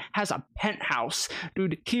he has a penthouse.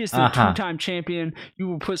 Dude, he is the two-time champion. You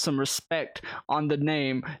will put some respect on the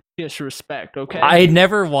name Disrespect, okay? I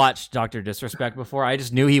never watched Dr. Disrespect before. I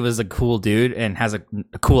just knew he was a cool dude and has a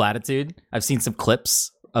cool attitude. I've seen some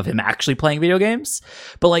clips of him actually playing video games,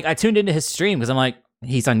 but I tuned into his stream because I'm like,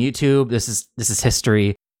 he's on YouTube. This is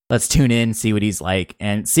history. Let's tune in, see what he's like.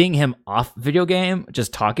 And seeing him off video game,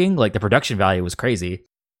 just talking, the production value was crazy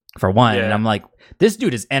for one. Yeah. And I'm like, this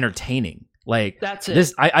dude is entertaining. That's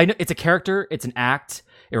it. I know it's a character, it's an act.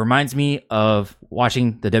 It reminds me of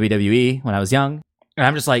watching the WWE when I was young. And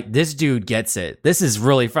I'm just like, this dude gets it. This is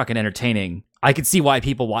really fucking entertaining. I could see why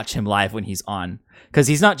people watch him live when he's on. Because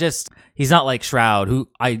he's not like Shroud, who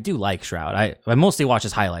I do like Shroud. I mostly watch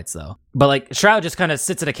his highlights though. But Shroud just kind of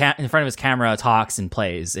sits at in front of his camera, talks and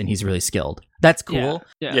plays, and he's really skilled. That's cool.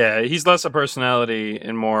 Yeah, he's less a personality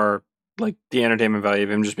and more the entertainment value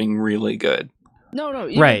of him just being really good. No,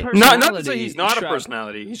 right. Not to say he's not a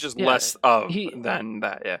personality. He's just less than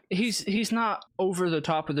that. Yeah, he's not over the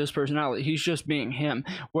top of this personality. He's just being him.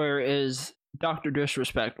 Whereas Dr.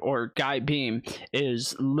 Disrespect or Guy Beam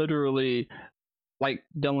is literally, like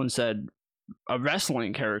Dylan said, a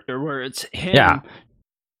wrestling character where it's him, Yeah.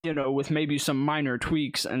 With maybe some minor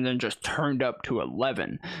tweaks and then just turned up to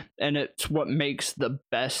 11. And it's what makes the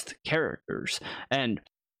best characters. And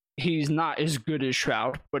he's not as good as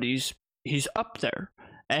Shroud, but he's up there.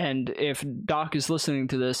 And if Doc is listening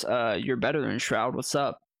to this, you're better than Shroud. What's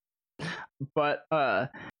up? But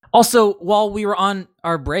also, while we were on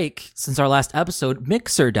our break since our last episode,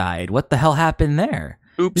 Mixer died. What the hell happened there?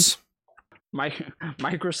 Oops.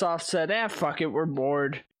 Microsoft said, fuck it, we're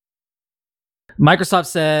bored. Microsoft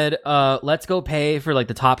said, let's go pay for like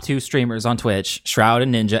the top 2 streamers on Twitch, Shroud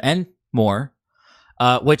and Ninja, and more,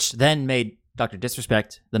 which then made Dr.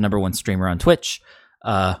 Disrespect the number 1 streamer on Twitch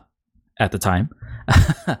at the time.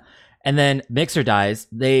 And then Mixer dies.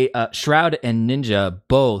 They Shroud and Ninja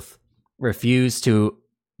both refused to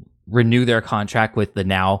renew their contract with the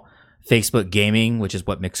now Facebook Gaming, which is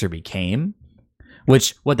what Mixer became.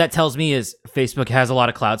 Which, what that tells me is Facebook has a lot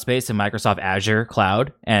of cloud space in Microsoft Azure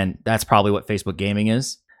cloud, and that's probably what Facebook Gaming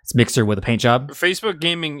is. It's Mixer with a paint job. Facebook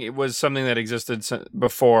Gaming was something that existed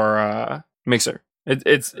before Mixer. But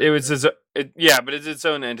it's its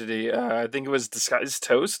own entity. I think it was Disguised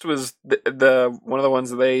Toast was the one of the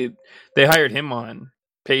ones that they hired him on,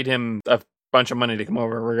 paid him a bunch of money to come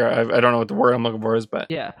over. I don't know what the word I'm looking for is,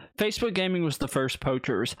 but yeah, Facebook Gaming was the first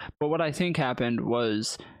poachers. But what I think happened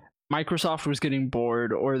was Microsoft was getting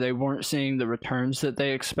bored, or they weren't seeing the returns that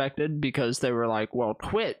they expected, because they were like, well,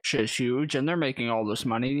 Twitch is huge and they're making all this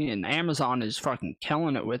money and Amazon is fucking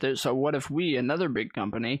killing it with it. So what if we, another big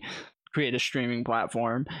company, create a streaming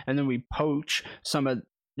platform and then we poach some of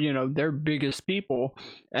their biggest people,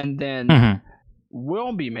 and then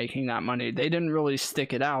we'll be making that money. They didn't really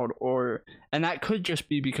stick it out, and that could just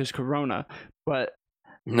be because Corona, but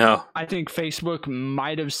no, I think Facebook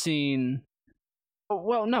might have seen.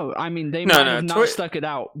 Well, no, I mean they might have not stuck it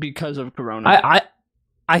out because of Corona.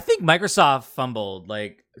 I think Microsoft fumbled.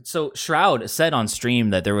 Like, so Shroud said on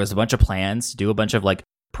stream that there was a bunch of plans to do a bunch of like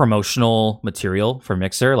promotional material for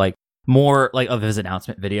Mixer, like more like of his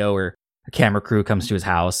announcement video where a camera crew comes to his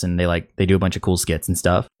house and they do a bunch of cool skits and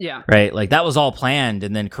stuff. Yeah. Right? Like that was all planned,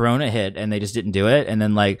 and then Corona hit and they just didn't do it. And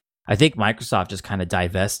then like I think Microsoft just kind of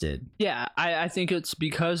divested. Yeah, I think it's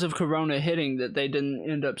because of Corona hitting that they didn't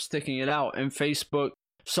end up sticking it out, and Facebook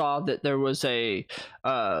saw that there was a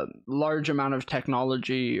large amount of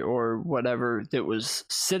technology or whatever that was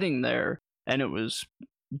sitting there, and it was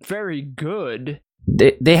very good.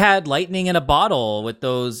 They had lightning in a bottle with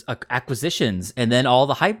those acquisitions, and then all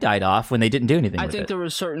the hype died off when they didn't do anything with it. I think there were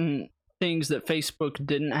certain things that Facebook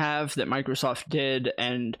didn't have that Microsoft did,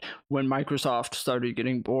 and when Microsoft started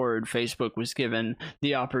getting bored, Facebook was given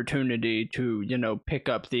the opportunity to, pick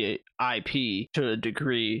up the IP to a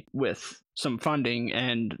degree with some funding,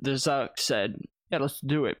 and the Zuck said, yeah, let's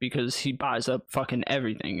do it, because he buys up fucking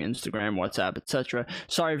everything, Instagram, WhatsApp, etc.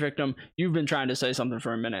 Sorry, Victim, you've been trying to say something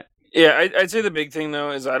for a minute. Yeah, I'd say the big thing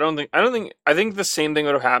though is I think the same thing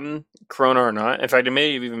would have happened, Corona or not. In fact, it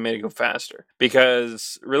may have even made it go faster,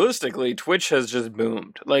 because realistically, Twitch has just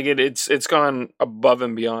boomed. Like it's gone above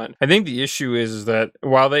and beyond. I think the issue is that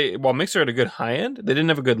while Mixer had a good high end, they didn't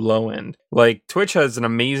have a good low end. Like Twitch has an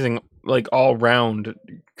amazing like all round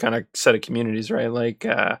kind of set of communities, right? Like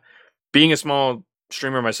being a small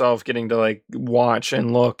streamer myself, getting to like watch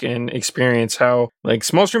and look and experience how like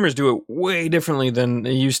small streamers do it way differently than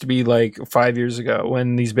it used to be like 5 years ago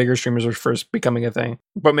when these bigger streamers were first becoming a thing.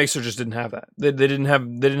 But Mixer just didn't have that. They didn't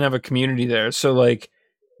have a community there. So like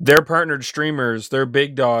their partnered streamers, their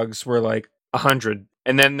big dogs were like 100,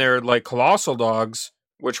 and then their like colossal dogs,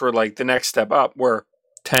 which were like the next step up, were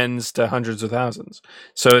tens to hundreds of thousands.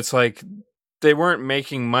 So it's like they weren't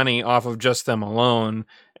making money off of just them alone,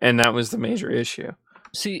 and that was the major issue.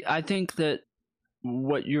 See, I think that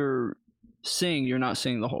what you're seeing, you're not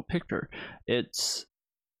seeing the whole picture. It's,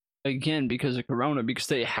 again, because of Corona, because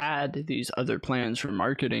they had these other plans for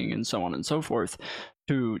marketing and so on and so forth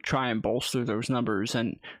to try and bolster those numbers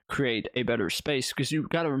and create a better space. Because you've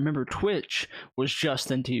got to remember, Twitch was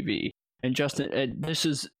Justin TV. And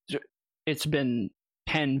it's been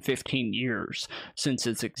 10, 15 years since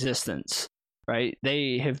its existence, right?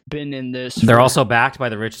 They have been in this. They're also backed by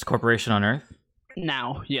the richest corporation on earth.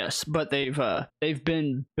 Now, yes, but they've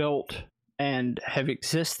been built and have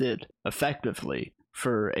existed effectively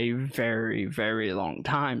for a very, very long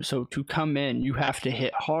time. So to come in, you have to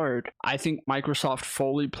hit hard. I think Microsoft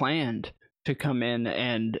fully planned to come in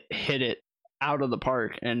and hit it out of the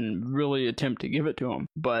park and really attempt to give it to them.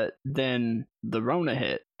 But then the Rona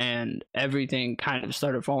hit and everything kind of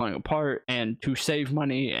started falling apart. And to save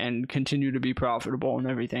money and continue to be profitable and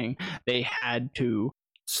everything, they had to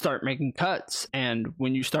start making cuts. And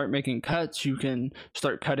when you start making cuts, you can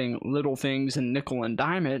start cutting little things and nickel and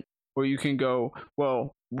dime it, or you can go,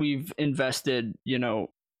 well, we've invested, $100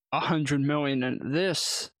 million in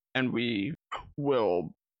this, and we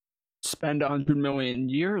will spend $100 million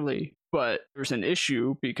yearly. But there's an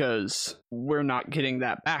issue because we're not getting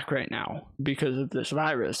that back right now because of this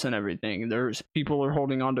virus and everything. There's people are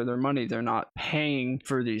holding on to their money. They're not paying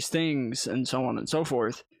for these things and so on and so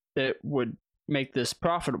forth that would make this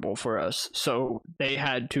profitable for us. So they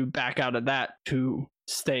had to back out of that to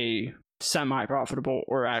stay semi-profitable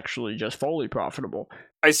or actually just fully profitable.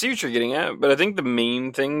 I see what you're getting at, but I think the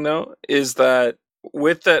main thing though is that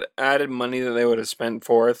with that added money that they would have spent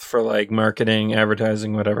forth for like marketing,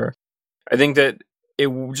 advertising, whatever, I think that it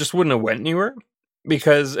just wouldn't have went anywhere.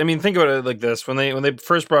 Because I mean, think about it like this: when they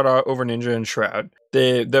first brought out over Ninja and Shroud,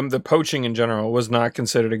 the poaching in general was not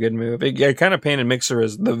considered a good move. It kind of painted Mixer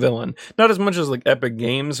as the villain, not as much as like Epic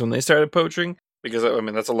Games when they started poaching, because I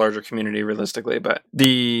mean that's a larger community realistically. But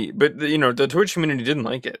the Twitch community didn't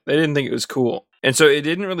like it; they didn't think it was cool, and so it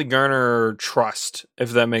didn't really garner trust,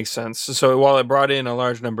 if that makes sense. So while it brought in a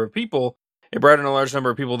large number of people, it brought in a large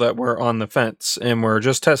number of people that were on the fence and were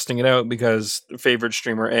just testing it out because favorite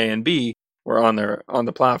streamer A and B were on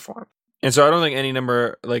the platform. And so I don't think any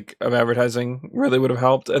number like of advertising really would have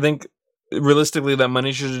helped. I think realistically that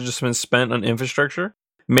money should have just been spent on infrastructure,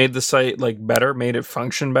 made the site like better, made it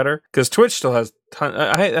function better. Because Twitch still has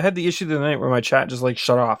I had the issue the other night where my chat just like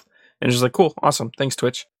shut off. And just like, cool, awesome, thanks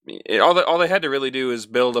Twitch. All they had to really do is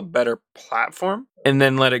build a better platform and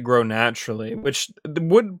then let it grow naturally, which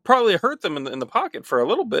would probably hurt them in the pocket for a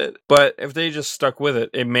little bit. But if they just stuck with it,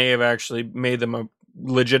 it may have actually made them a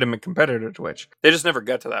legitimate competitor to Twitch. They just never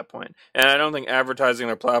got to that point. And I don't think advertising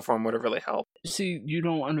their platform would have really helped. See, you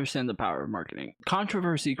don't understand the power of marketing.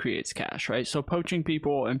 Controversy creates cash, right? So poaching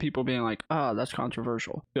people and people being like, oh, that's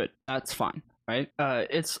controversial. Good. That's fine, right?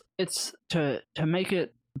 It's to make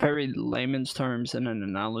it very layman's terms in an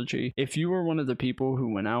analogy. If you were one of the people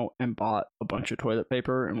who went out and bought a bunch of toilet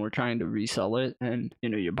paper and were trying to resell it, and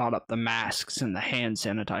you bought up the masks and the hand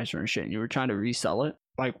sanitizer and shit, and you were trying to resell it,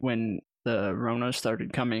 like when the Rona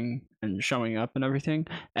started coming and showing up and everything,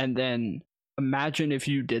 and then imagine if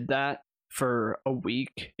you did that for a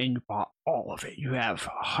week and you bought all of it. You have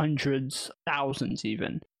hundreds, thousands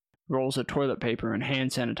even, rolls of toilet paper and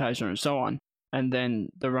hand sanitizer and so on, and then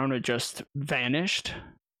the Rona just vanished.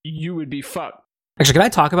 You would be fucked. Actually, can I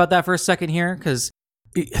talk about that for a second here? Because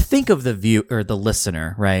think of the view or the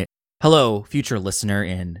listener, right? Hello, future listener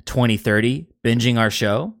in 2030, binging our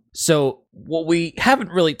show. So what we haven't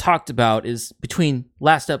really talked about is between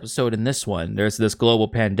last episode and this one, there's this global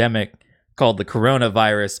pandemic called the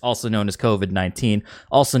coronavirus, also known as COVID-19,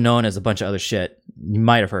 also known as a bunch of other shit you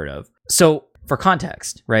might have heard of. So for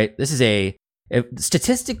context, right? This is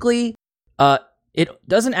statistically, it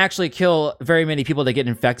doesn't actually kill very many people that get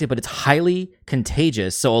infected, but it's highly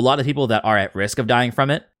contagious. So a lot of people that are at risk of dying from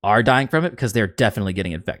it are dying from it because they're definitely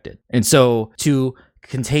getting infected. And so to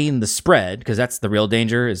contain the spread, because that's the real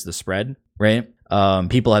danger, is the spread, right?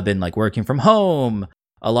 People have been like working from home.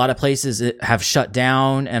 A lot of places have shut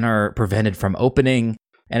down and are prevented from opening.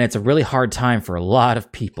 And it's a really hard time for a lot of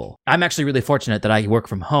people. I'm actually really fortunate that I work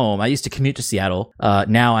from home. I used to commute to Seattle.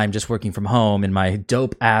 Now I'm just working from home in my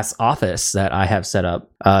dope ass office that I have set up.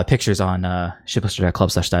 Pictures on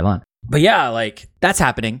shitposter.club/Dylon. But yeah, like that's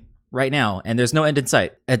happening right now. And there's no end in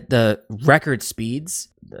sight. At the record speeds,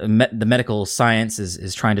 the medical science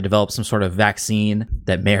is trying to develop some sort of vaccine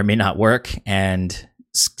that may or may not work. And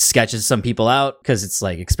sketches some people out because it's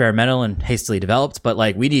like experimental and hastily developed, but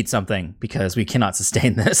like we need something because we cannot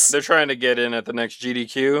sustain this. They're trying to get in at the next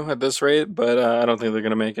GDQ at this rate, but I don't think they're going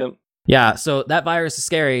to make it. Yeah, so that virus is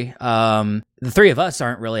scary. The three of us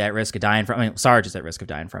aren't really at risk of dying from it. I mean, Sarge is at risk of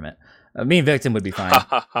dying from it. Me and Victim would be fine.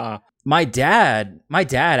 My dad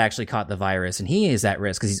actually caught the virus and he is at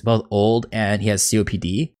risk because he's both old and he has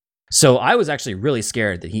COPD. So I was actually really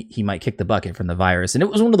scared that he might kick the bucket from the virus. And it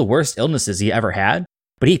was one of the worst illnesses he ever had.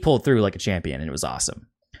 But he pulled through like a champion, and it was awesome.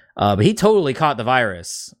 But he totally caught the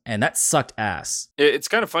virus, and that sucked ass. It's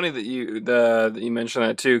kind of funny that you mentioned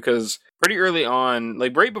that too, because pretty early on,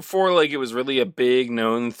 like right before like it was really a big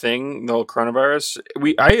known thing, the whole coronavirus,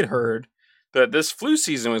 I had heard that this flu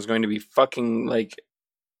season was going to be fucking like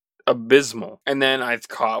abysmal, and then I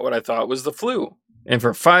caught what I thought was the flu, and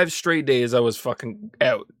for 5 straight days I was fucking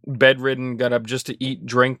out, bedridden, got up just to eat,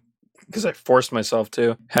 drink because I forced myself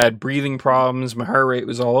to. Had breathing problems. My heart rate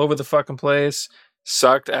was all over the fucking place.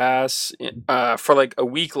 Sucked ass. For like a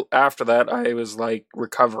week after that, I was like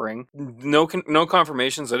recovering. No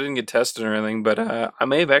confirmations. I didn't get tested or anything, but I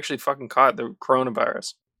may have actually fucking caught the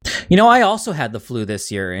coronavirus. You know, I also had the flu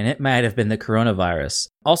this year, and it might have been the coronavirus.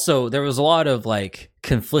 Also, there was a lot of like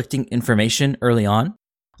conflicting information early on.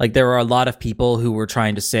 Like there were a lot of people who were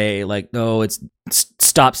trying to say like, no, it's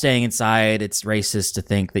stop staying inside. It's racist to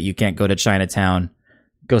think that you can't go to Chinatown,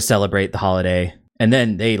 go celebrate the holiday. And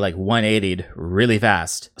then they like 180'd really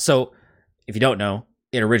fast. So if you don't know,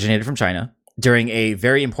 it originated from China during a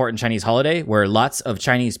very important Chinese holiday where lots of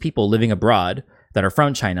Chinese people living abroad that are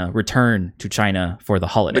from China return to China for the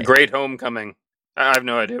holiday. The Great Homecoming. I have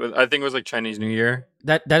no idea. I think it was like Chinese New Year.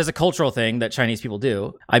 That is a cultural thing that Chinese people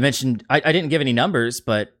do. I mentioned I didn't give any numbers,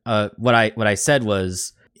 but what I said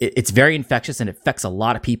was it's very infectious and it affects a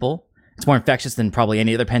lot of people. It's more infectious than probably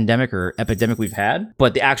any other pandemic or epidemic we've had,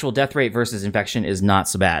 but the actual death rate versus infection is not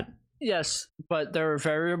so bad. Yes, but there are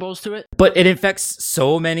variables to it. But it infects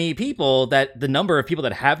so many people that the number of people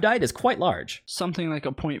that have died is quite large. Something like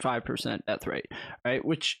a 0.5% death rate, right?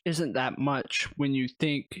 Which isn't that much when you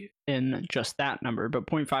think in just that number, but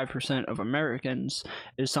 0.5% of Americans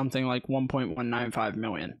is something like 1.195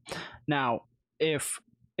 million. Now, if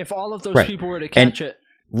all of those people were to catch it,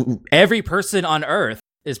 every person on Earth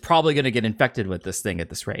is probably going to get infected with this thing at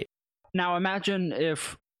this rate. Now imagine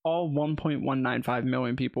if all 1.195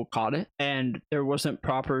 million people caught it and there wasn't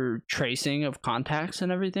proper tracing of contacts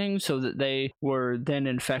and everything, so that they were then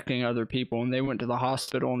infecting other people and they went to the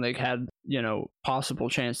hospital and they had, possible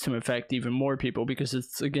chance to infect even more people because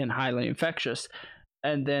it's, again, highly infectious.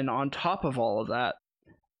 And then on top of all of that,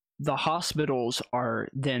 the hospitals are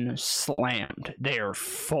then slammed. They are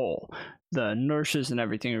full. The nurses and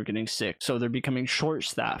everything are getting sick, so they're becoming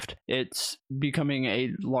short-staffed. It's becoming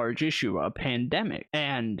a large issue, a pandemic.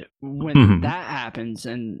 And when that happens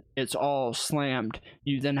and it's all slammed,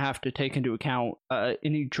 you then have to take into account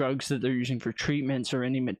any drugs that they're using for treatments or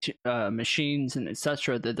any machines and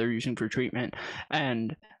etc. that they're using for treatment.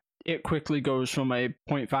 And it quickly goes from a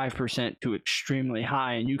 0.5% to extremely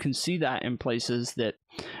high. And you can see that in places that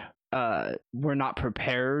were not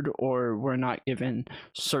prepared or were not given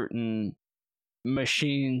certain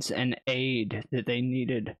machines and aid that they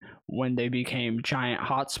needed when they became giant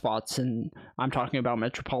hotspots. And I'm talking about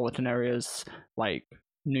metropolitan areas like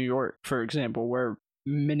New York, for example, where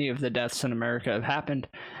many of the deaths in America have happened.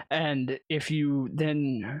 And if you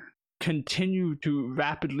then continue to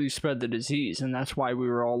rapidly spread the disease, and that's why we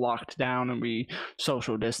were all locked down and we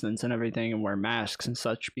social distance and everything and wear masks and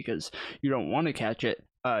such, because you don't want to catch it,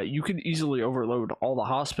 you could easily overload all the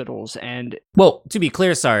hospitals. And well, to be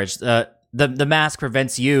clear, Sarge, the mask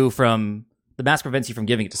prevents you from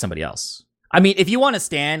giving it to somebody else. I mean, if you want to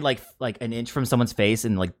stand like an inch from someone's face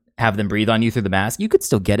and like have them breathe on you through the mask, you could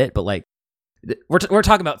still get it. But like we're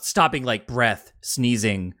talking about stopping like breath,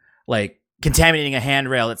 sneezing, like contaminating a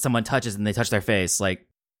handrail that someone touches and they touch their face. Like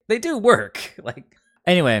they do work. Like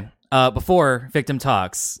anyway, before Victim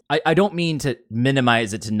talks, I don't mean to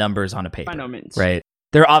minimize it to numbers on a paper. By no means. Right.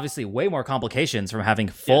 There are obviously way more complications from having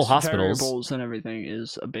full hospitals. Variables and everything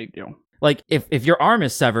is a big deal. Like if your arm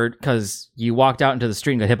is severed because you walked out into the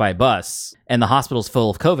street and got hit by a bus and the hospital's full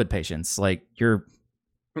of COVID patients, like you're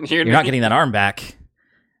not getting that arm back.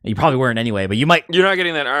 You probably weren't anyway, but you might. You're not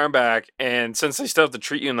getting that arm back, and since they still have to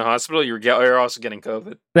treat you in the hospital, you're also getting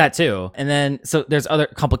COVID. That too. And then so there's other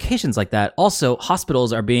complications like that. Also,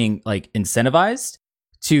 hospitals are being like incentivized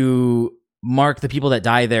to mark the people that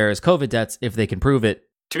die there as COVID deaths if they can prove it.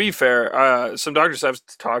 To be fair, some doctors have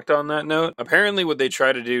talked on that note. Apparently what they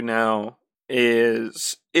try to do now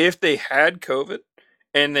is if they had COVID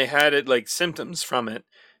and they had it like symptoms from it,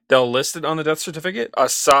 they'll list it on the death certificate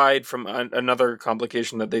aside from another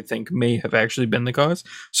complication that they think may have actually been the cause.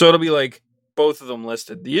 So it'll be like both of them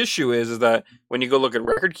listed. The issue is that when you go look at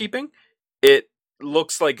record keeping, it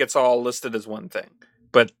looks like it's all listed as one thing,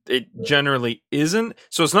 but it generally isn't.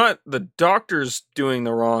 So it's not the doctors doing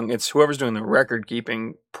the wrong, it's whoever's doing the record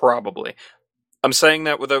keeping, probably. I'm saying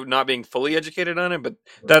that without not being fully educated on it, but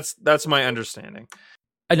that's my understanding.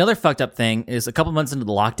 Another fucked up thing is a couple months into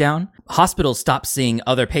the lockdown, hospitals stopped seeing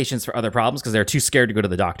other patients for other problems because they're too scared to go to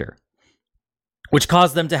the doctor, which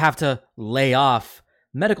caused them to have to lay off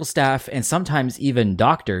medical staff and sometimes even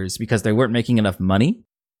doctors because they weren't making enough money,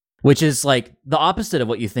 which is like the opposite of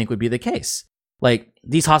what you think would be the case. Like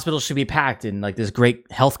these hospitals should be packed in like this great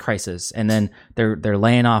health crisis, and then they're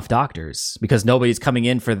laying off doctors because nobody's coming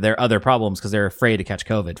in for their other problems because they're afraid to catch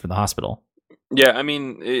COVID from the hospital. Yeah, I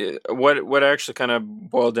mean, what actually kind of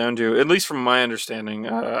boiled down to, at least from my understanding,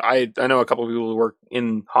 I know a couple of people who work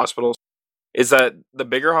in hospitals, is that the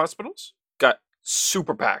bigger hospitals got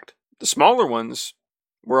super packed. The smaller ones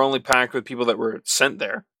were only packed with people that were sent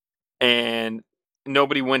there, and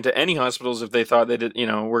nobody went to any hospitals if they thought they did,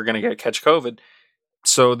 were going to catch COVID.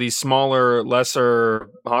 So these smaller, lesser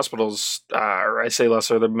hospitals, or I say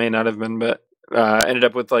lesser, there may not have been, but ended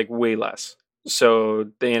up with like way less. So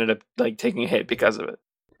they ended up like taking a hit because of it.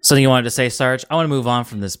 Something you wanted to say, Sarge? I want to move on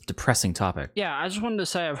from this depressing topic. Yeah, I just wanted to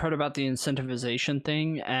say I've heard about the incentivization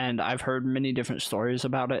thing, and I've heard many different stories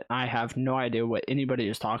about it. I have no idea what anybody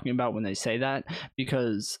is talking about when they say that,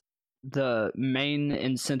 because the main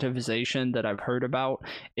incentivization that I've heard about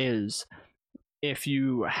is if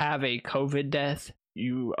you have a COVID death,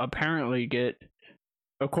 you apparently get,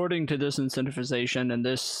 according to this incentivization, and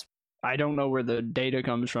this, I don't know where the data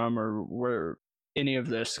comes from or where any of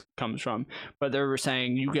this comes from, but they were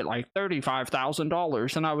saying you get like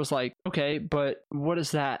 $35,000, and I was like, okay, but what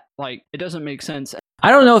is that? Like, it doesn't make sense. I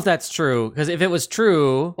don't know if that's true, because if it was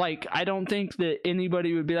true, Like, I don't think that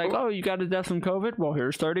anybody would be like, oh, you got a death from COVID? Well,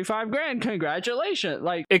 here's 35 grand. Congratulations.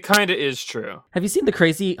 Like, It kind of is true. have you seen the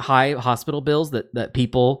crazy high hospital bills that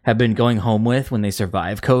people have been going home with when they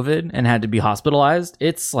survived COVID and had to be hospitalized?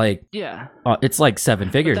 It's like yeah. it's like seven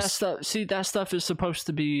But figures. that stuff is supposed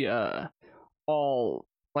to be all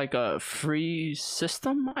like a free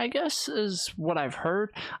system, I guess, is what I've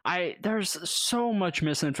heard. There's so much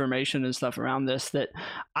misinformation and stuff around this that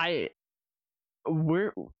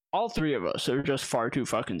we're all three of us are just far too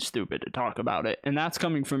fucking stupid to talk about it, and that's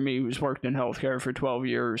coming from me who's worked in healthcare for 12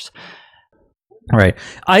 years. Right.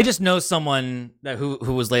 I just know someone who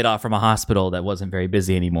was laid off from a hospital that wasn't very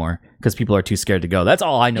busy anymore because people are too scared to go. That's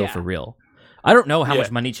all I know for real. I don't know how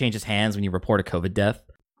much money changes hands when you report a COVID death,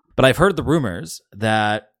 but I've heard the rumors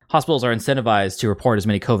that hospitals are incentivized to report as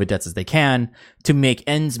many COVID deaths as they can to make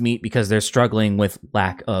ends meet because they're struggling with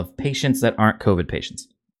lack of patients that aren't COVID patients.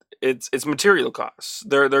 It's material costs.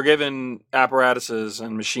 They're given apparatuses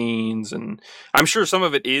and machines, and I'm sure some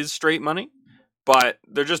of it is straight money, but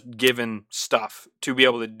they're just given stuff to be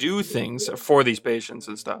able to do things for these patients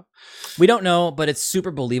and stuff. We don't know, but it's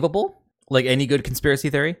super believable, like any good conspiracy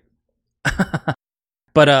theory.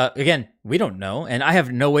 But again, we don't know, and I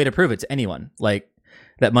have no way to prove it to anyone, like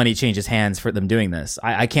that money changes hands for them doing this.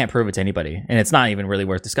 I can't prove it to anybody, and it's not even really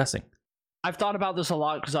worth discussing. I've thought about this a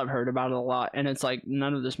lot because I've heard about it a lot, and it's like,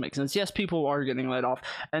 none of this makes sense. Yes, people are getting laid off,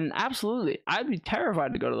 and absolutely, I'd be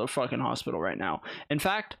terrified to go to the fucking hospital right now. In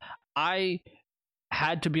fact, I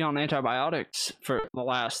had to be on antibiotics for the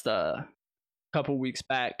last couple weeks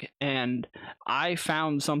back, and I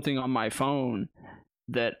found something on my phone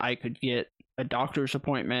that I could get a doctor's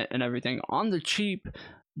appointment and everything on the cheap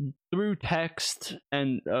through text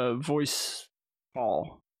and voice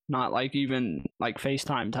call, not like even like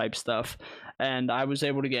FaceTime type stuff. And I was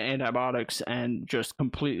able to get antibiotics and just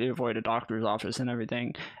completely avoid a doctor's office and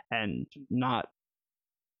everything, and not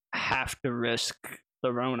have to risk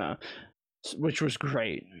the Rona, which was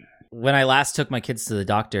great. When I last took my kids to the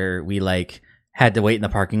doctor, we had to wait in the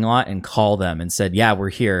parking lot and call them and said, yeah, we're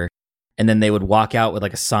here. And then they would walk out with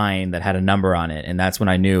like a sign that had a number on it. And that's when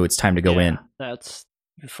I knew it's time to go in. That's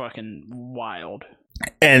fucking wild.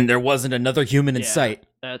 And there wasn't another human in sight.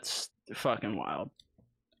 That's fucking wild.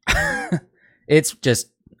 It's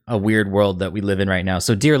just a weird world that we live in right now.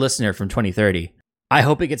 So dear listener from 2030, I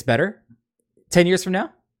hope it gets better 10 years from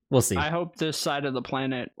now. We'll see. I hope this side of the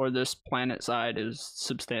planet, or this planet side, is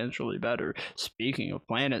substantially better. Speaking of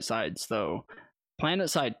planet sides, though, Planet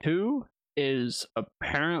Side 2 is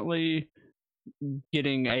apparently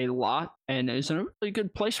getting a lot and is in a really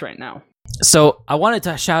good place right now. So I wanted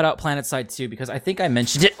to shout out Planet Side 2 because I think I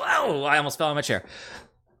mentioned it. Oh, I almost fell on my chair.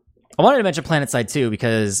 I wanted to mention Planet Side 2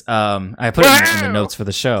 because I put it in the notes for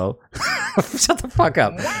the show. Shut the fuck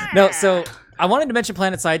up. No, so I wanted to mention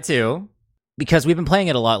Planet Side 2 because we've been playing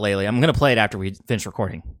it a lot lately. I'm going to play it after we finish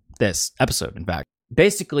recording this episode, in fact.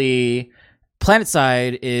 Basically, Planet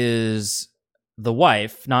Side is the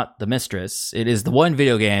wife, not the mistress. It is the one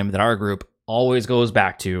video game that our group always goes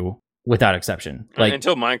back to without exception. Like,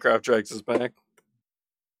 until Minecraft drags us back.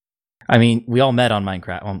 I mean, we all met on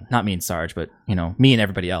Minecraft. Well, not me and Sarge, but, me and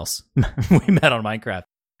everybody else. We met on Minecraft.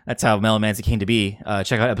 That's how Melomancy came to be.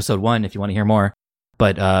 Check out episode 1 if you want to hear more.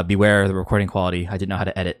 But beware of the recording quality. I didn't know how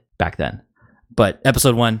to edit back then. But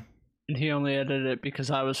episode 1. And he only edited it because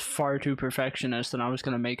I was far too perfectionist and I was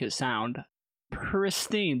going to make it sound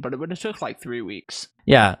pristine, but it would have took like 3 weeks.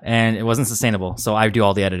 Yeah, and it wasn't sustainable, so I do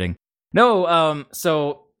all the editing. No,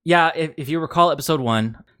 so yeah, if you recall episode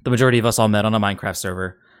 1, the majority of us all met on a Minecraft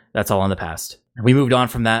server. That's all in the past. We moved on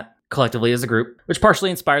from that, collectively as a group, which partially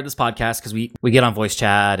inspired this podcast because we get on voice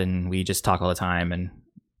chat and we just talk all the time. And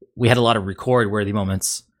we had a lot of record worthy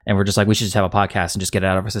moments. And we're just like, we should just have a podcast and just get it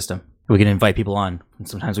out of our system. We can invite people on. And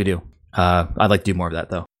sometimes we do. I'd like to do more of that,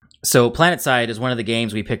 though. So PlanetSide is one of the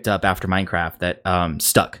games we picked up after Minecraft that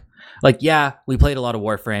stuck. Like, yeah, we played a lot of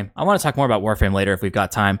Warframe. I want to talk more about Warframe later if we've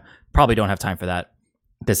got time. Probably don't have time for that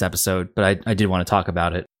this episode, but I did want to talk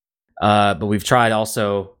about it. But we've tried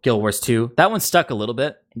also Guild Wars 2. That one stuck a little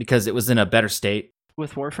bit because it was in a better state.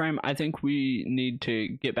 With Warframe, I think we need to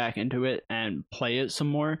get back into it and play it some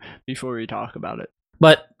more before we talk about it.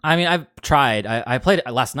 But, I mean, I've tried. I played it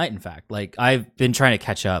last night, in fact. Like, I've been trying to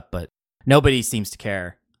catch up, but nobody seems to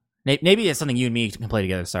care. Maybe it's something you and me can play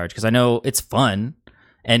together, Sarge, because I know it's fun,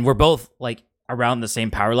 and we're both, like, around the same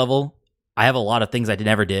power level. I have a lot of things I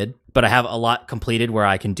never did, but I have a lot completed where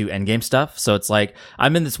I can do endgame stuff. So it's like,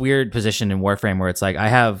 I'm in this weird position in Warframe where it's like, I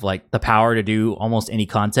have, like, the power to do almost any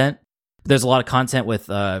content. There's a lot of content with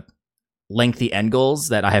lengthy end goals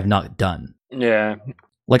that I have not done. Yeah.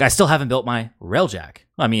 Like, I still haven't built my Railjack.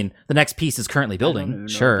 I mean, the next piece is currently I don't building. even know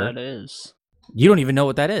Sure. what that is. You don't even know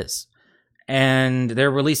what that is. And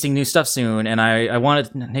they're releasing new stuff soon. And I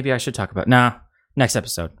wanted, maybe I should talk about, next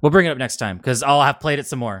episode. We'll bring it up next time because I'll have played it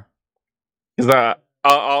some more. Because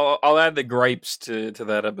I'll add the gripes to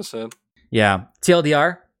that episode. Yeah.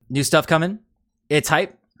 TLDR, new stuff coming. It's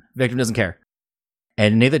hype. Victim doesn't care.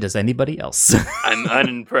 And neither does anybody else. I'm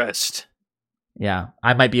unimpressed. Yeah.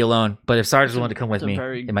 I might be alone, but if Sarge wanted to come with It's a me,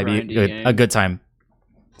 very it might be grindy a good time.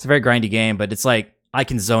 It's a very grindy game, but it's like I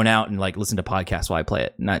can zone out and like listen to podcasts while I play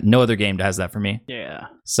it. No other game has that for me. Yeah.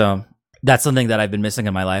 So that's something that I've been missing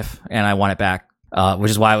in my life, and I want it back, which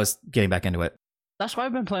is why I was getting back into it. That's why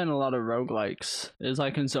I've been playing a lot of roguelikes, is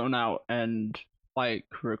I can zone out and like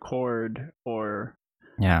record or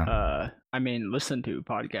listen to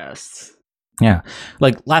podcasts. Yeah.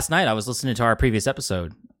 Like last night I was listening to our previous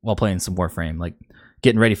episode while playing some Warframe, like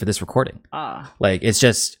getting ready for this recording. Like it's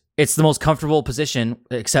the most comfortable position,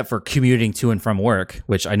 except for commuting to and from work,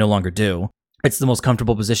 which I no longer do. It's the most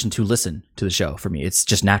comfortable position to listen to the show for me. It's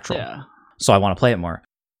just natural. Yeah. So I want to play it more.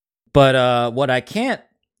 But what I can't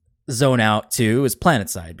zone out to is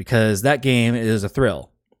PlanetSide, because that game is a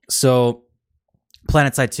thrill. So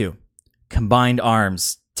PlanetSide 2, combined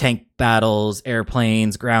arms, tank battles,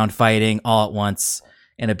 airplanes, ground fighting all at once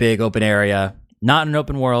in a big open area. Not an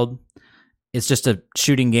open world. It's just a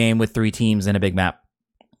shooting game with 3 teams and a big map.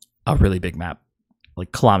 A really big map,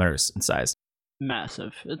 like kilometers in size.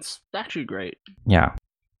 Massive. It's actually great. Yeah.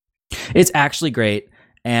 It's actually great.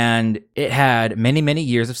 And it had many, many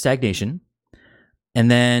years of stagnation. And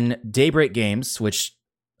then Daybreak Games, which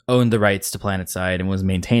owned the rights to PlanetSide and was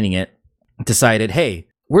maintaining it, decided, hey,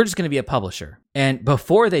 we're just going to be a publisher. And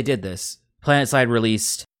before they did this, PlanetSide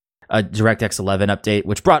released a DirectX 11 update,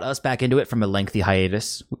 which brought us back into it from a lengthy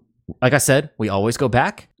hiatus. Like I said, we always go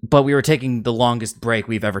back, but we were taking the longest break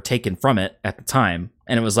we've ever taken from it at the time.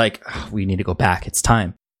 And it was like, we need to go back. It's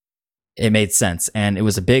time. It made sense. And it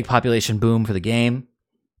was a big population boom for the game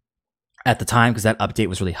at the time because that update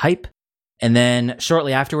was really hype. And then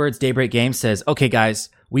shortly afterwards, Daybreak Games says, okay, guys,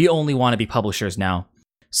 we only want to be publishers now.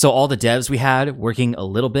 So all the devs we had working a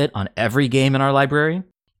little bit on every game in our library,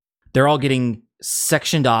 they're all getting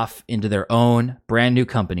sectioned off into their own brand new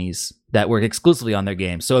companies that work exclusively on their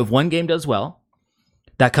game. So if one game does well,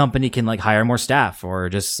 that company can like hire more staff or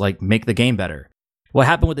just like make the game better. What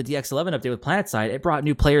happened with the DX11 update with PlanetSide, it brought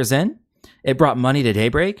new players in, it brought money to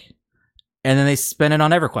Daybreak, and then they spent it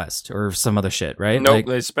on EverQuest or some other shit, right? Nope, like,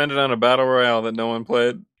 they spent it on a battle royale that no one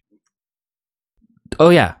played. Oh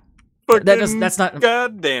yeah. That's not.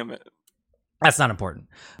 God damn it. That's not important.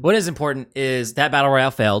 What is important is that battle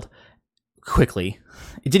royale failed quickly.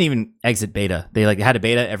 It didn't even exit beta. They had a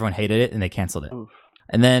beta, everyone hated it, and they canceled it. Oof.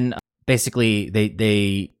 And then basically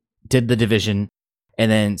they did the division,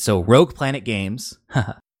 and then so Rogue Planet Games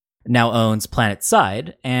now owns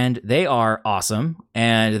PlanetSide, and they are awesome,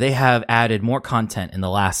 and they have added more content in the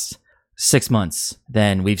last 6 months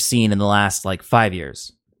than we've seen in the last 5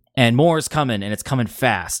 years. And more is coming, and it's coming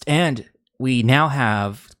fast. And we now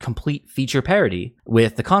have complete feature parity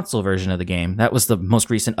with the console version of the game. That was the most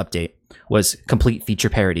recent update, was complete feature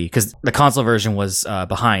parity, because the console version was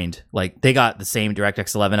behind. They got the same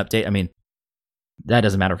DirectX 11 update. I mean, that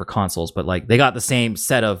doesn't matter for consoles, but they got the same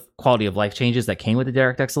set of quality of life changes that came with the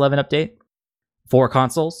DirectX 11 update for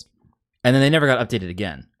consoles. And then they never got updated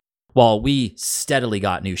again, while we steadily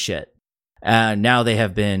got new shit. And now they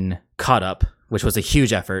have been caught up, which was a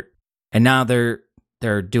huge effort. And now they're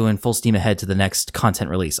doing full steam ahead to the next content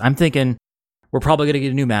release. I'm thinking we're probably going to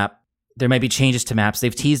get a new map. There might be changes to maps.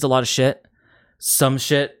 They've teased a lot of shit. some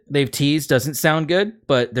shit they've teased doesn't sound good,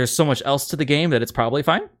 but there's so much else to the game that it's probably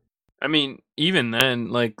fine. I mean, even then,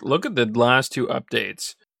 like, look at the last 2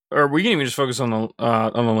 updates, or we can even just focus on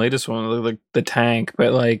the latest one, like the tank.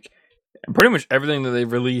 But like, pretty much everything that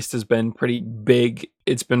they've released has been pretty big.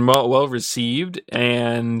 It's been well received,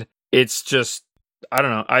 and it's just, I don't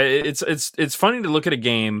know. It's funny to look at a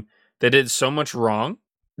game that did so much wrong,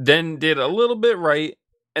 then did a little bit right,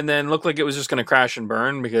 and then looked like it was just going to crash and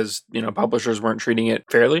burn because, you know, publishers weren't treating it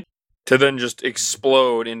fairly, to then just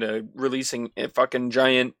explode into releasing a fucking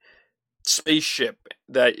giant spaceship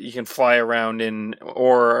that you can fly around in,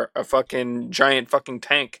 or a fucking giant fucking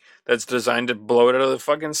tank that's designed to blow it out of the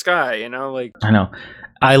fucking sky, you know? Like, I know.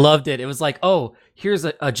 I loved it. It was like, oh, here's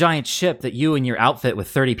a giant ship that you and your outfit with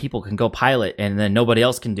 30 people can go pilot, and then nobody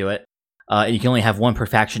else can do it. And you can only have one per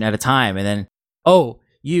faction at a time. And then, oh,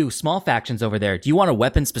 you small factions over there, do you want a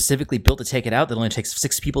weapon specifically built to take it out that only takes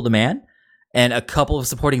 6 people to man? And a couple of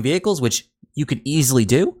supporting vehicles, which you could easily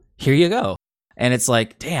do? Here you go. And it's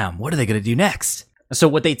like, damn, what are they going to do next? So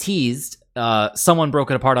what they teased, someone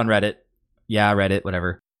broke it apart on Reddit. Yeah, Reddit,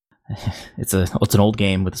 whatever. It's an old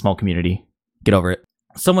game with a small community. Get over it.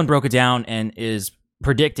 Someone broke it down and is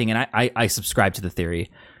predicting, and I subscribe to the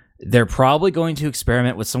theory, they're probably going to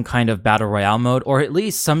experiment with some kind of battle royale mode, or at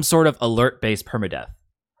least some sort of alert-based permadeath.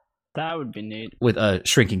 That would be neat. With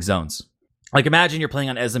shrinking zones. Like, imagine you're playing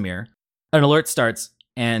on Esamir, an alert starts,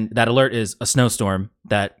 and that alert is a snowstorm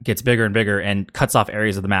that gets bigger and bigger and cuts off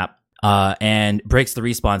areas of the map, and breaks the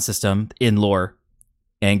respawn system in lore,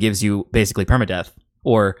 and gives you basically permadeath,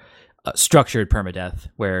 or structured permadeath,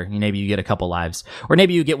 where maybe you get a couple lives, or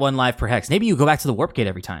maybe you get 1 life per hex. Maybe you go back to the warp gate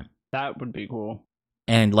every time. That would be cool.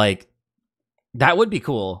 And like, that would be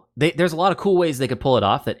cool. There's a lot of cool ways they could pull it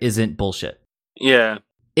off that isn't bullshit. yeah.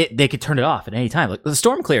 They could turn it off at any time. Like, the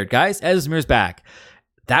storm cleared, guys. Esamir's back.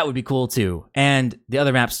 That would be cool too. And the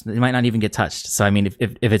other maps, they might not even get touched. So I mean,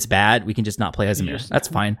 if it's bad, we can just not play Esamir. That's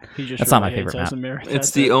fine. That's not my favorite map.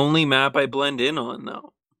 It's the only map I blend in on,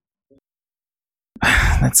 though.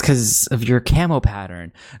 That's because of your camo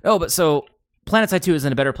pattern. Oh, but so PlanetSide 2 is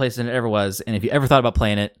in a better place than it ever was. And if you ever thought about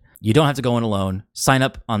playing it, you don't have to go in alone. Sign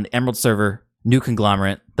up on the Emerald server, New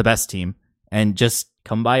Conglomerate, the best team, and just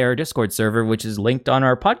come by our Discord server, which is linked on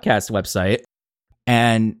our podcast website,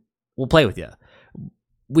 and we'll play with you.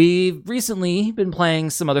 We've recently been playing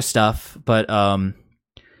some other stuff, but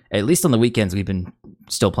at least on the weekends, we've been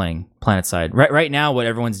still playing PlanetSide. Right now, what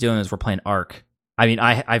everyone's doing is we're playing Ark. I mean,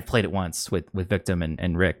 I've played it once with Victim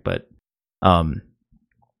and Rick, but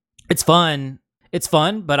it's fun. It's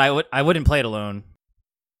fun, but I wouldn't play it alone.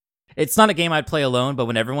 It's not a game I'd play alone, but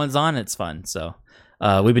when everyone's on, it's fun. So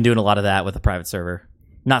we've been doing a lot of that with a private server.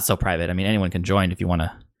 Not so private. I mean, anyone can join if you want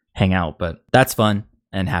to hang out, but that's fun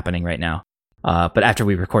and happening right now. But after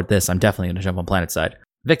we record this, I'm definitely going to jump on PlanetSide.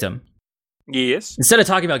 Victim. Yes. Instead of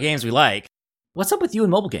talking about games we like, what's up with you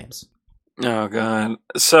in mobile games? Oh, God.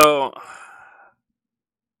 So,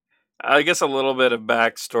 I guess a little bit of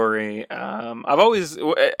backstory. I've always,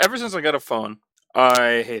 ever since I got a phone,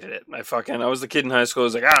 I hated it. I was the kid in high school. I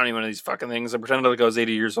was like, I don't need one of these fucking things. I pretended like I was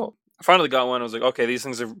 80 years old. I finally got one. I was like, okay, these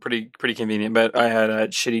things are pretty convenient. But I had a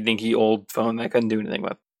shitty, dinky old phone that I couldn't do anything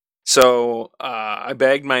with. So I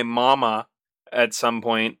begged my mama at some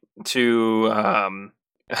point to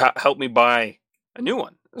help me buy a new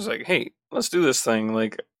one. I was like, hey, let's do this thing.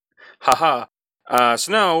 Like, haha.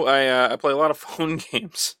 So now I play a lot of phone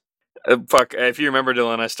games. If you remember,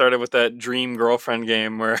 Dylan, I started with that Dream Girlfriend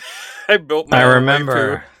game where I built my own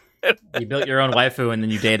remember. You built your own waifu and then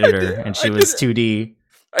you dated her and she was 2D.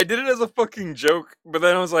 I did it as a fucking joke, but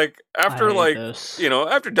then I was like, after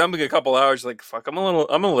dumping a couple hours, like, fuck, I'm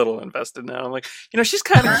a little invested now. I'm like, she's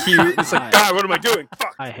kind of cute. It's like, God, what am I doing?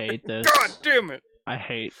 Fuck. I hate this. God damn it. I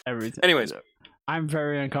hate everything. Anyways. I'm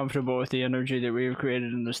very uncomfortable with the energy that we've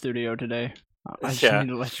created in the studio today. I just need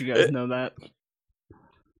to let you guys know that.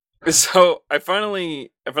 So I finally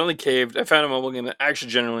caved. I found a mobile game that I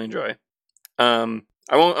actually generally enjoy. I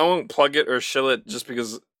won't plug it or shill it just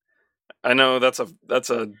because I know that's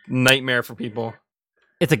a nightmare for people.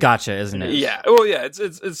 It's a gotcha, isn't it? Yeah. Well, yeah.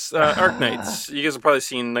 It's Arc Knights. You guys have probably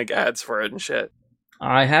seen like ads for it and shit.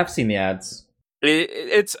 I have seen the ads.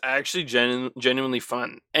 It's actually genuinely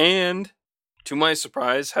fun, and to my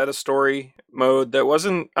surprise, had a story mode that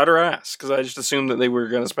wasn't utter ass because I just assumed that they were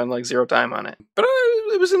going to spend like 0 time on it. But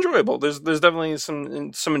it was enjoyable. There's definitely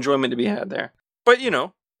some enjoyment to be had there. But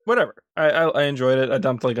whatever. I enjoyed it. I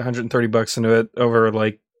dumped like $130 into it over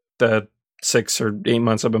like the 6 or 8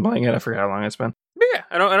 months I've been playing it. I forget how long it's been. But yeah,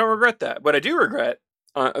 I don't regret that. What I do regret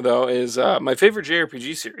though is my favorite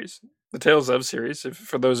JRPG series, the Tales of series.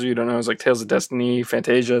 For those of you who don't know, it's like Tales of Destiny,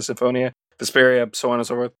 Fantasia, Symphonia. Vesperia, so on and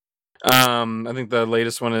so forth. I think the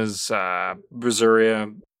latest one is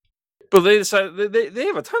Berseria. But they decided they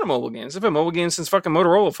have a ton of mobile games. They've had mobile games since fucking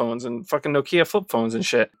Motorola phones and fucking Nokia flip phones and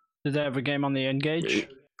shit. Did they have a game on the N-Gage?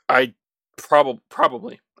 I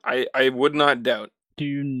probably. I would not doubt. Do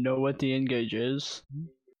you know what the N-Gage is?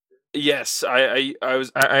 Yes, I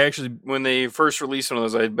actually, when they first released one of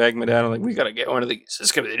those, I begged my dad, I'm like, we gotta get one of these.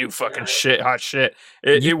 It's gonna be the new fucking shit, hot shit.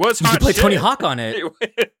 It was hot shit. You could play Tony Hawk on it.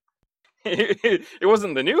 It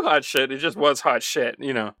wasn't the new hot shit, it just was hot shit,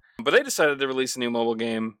 you know. But they decided to release a new mobile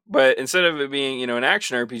game, but instead of it being, you know, an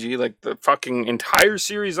action RPG, like the fucking entire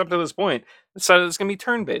series up to this point, they decided it's gonna be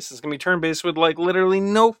turn-based. It's gonna be turn-based with, like, literally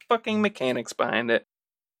no fucking mechanics behind it.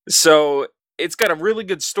 So it's got a really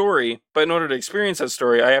good story, but in order to experience that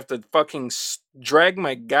story, I have to fucking drag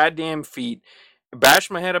my goddamn feet,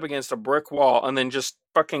 bash my head up against a brick wall, and then just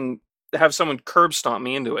fucking have someone curb stomp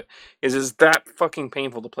me into it. Is that fucking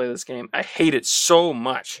painful to play this game? I hate it so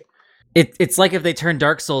much. It's like if they turned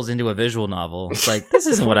Dark Souls into a visual novel. It's like, this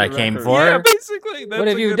isn't what I came for. Yeah, basically. What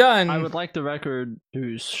have you done? I would like the record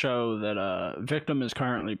to show that Victim is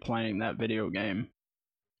currently playing that video game.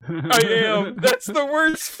 I am. That's the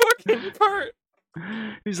worst fucking part.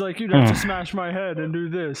 He's like, you'd have to smash my head and do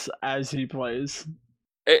this as he plays.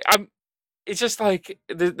 It's just like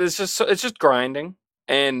it's just grinding,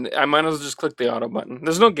 and I might as well just click the auto button.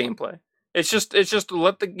 There's no gameplay. It's just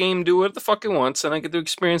let the game do what the fuck it wants, and I get to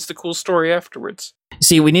experience the cool story afterwards.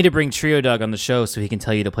 See, we need to bring Trio Doug on the show so he can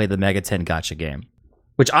tell you to play the Mega 10 Gacha game,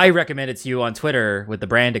 which I recommended to you on Twitter with the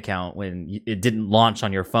brand account when it didn't launch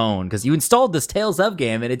on your phone because you installed this Tales of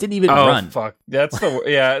game and it didn't even run. Oh fuck, that's the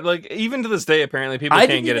yeah. Like even to this day, apparently people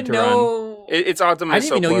can't get it to run. It's optimized. I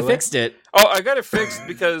didn't even know you fixed it. Oh, I got it fixed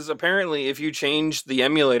because apparently if you change the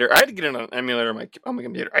emulator, I had to get an emulator on my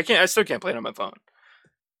computer. I still can't play it on my phone.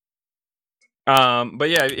 But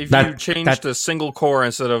yeah, if you change to single core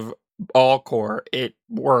instead of all core, it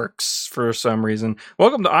works for some reason.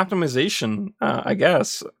 Welcome to optimization, I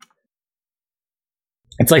guess.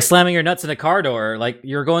 It's like slamming your nuts in a car door. Like,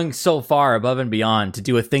 you're going so far above and beyond to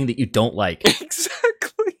do a thing that you don't like.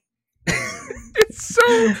 Exactly.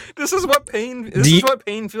 This is what pain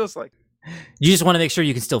feels like. You just want to make sure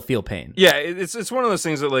you can still feel pain. Yeah, it's one of those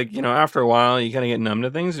things that, like, you know, after a while you kind of get numb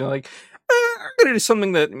to things. You're like, I'm gonna do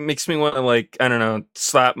something that makes me want to, like, I don't know,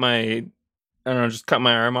 just cut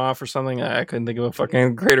my arm off or something. I couldn't think of a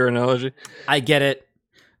fucking greater analogy. I get it.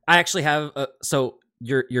 I actually have so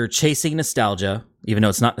you're chasing nostalgia, even though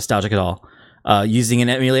it's not nostalgic at all. Using an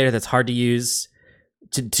emulator that's hard to use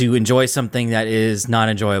to enjoy something that is not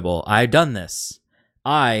enjoyable. I've done this.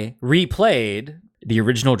 I replayed the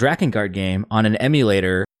original Drakengard game on an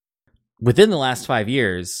emulator within the last 5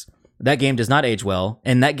 years. That game does not age well,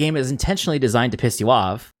 and that game is intentionally designed to piss you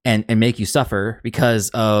off and make you suffer because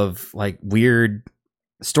of, like, weird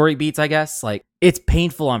story beats, I guess. Like, it's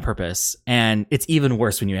painful on purpose, and it's even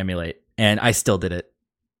worse when you emulate, and I still did it.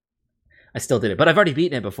 But I've already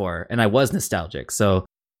beaten it before, and I was nostalgic, so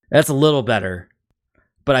that's a little better.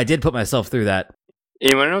 But I did put myself through that.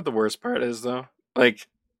 You want to know what the worst part is, though? Like,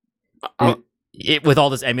 with all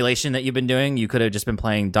this emulation that you've been doing, you could have just been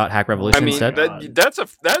playing .hack Revolution instead. That's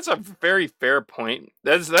a very fair point.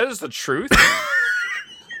 That is the truth.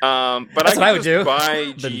 But that's what I would do.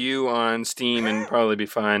 Buy GU on Steam and probably be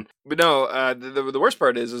fine. But no, the worst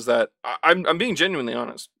part is that I'm being genuinely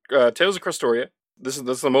honest. Tales of Crestoria. This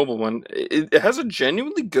is the mobile one. It has a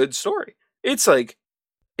genuinely good story. It's like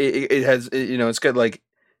it has, you know, it's got like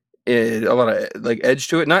a lot of, like, edge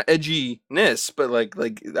to it, not edginess, but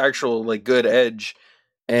like actual, like, good edge,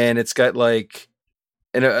 and it's got like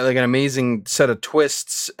an amazing set of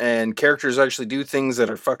twists, and characters actually do things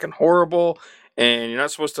that are fucking horrible, and you're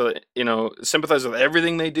not supposed to, you know, sympathize with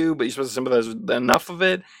everything they do, but you're supposed to sympathize with enough of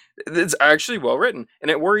it. It's actually well written,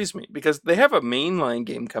 and it worries me because they have a mainline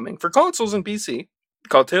game coming for consoles and PC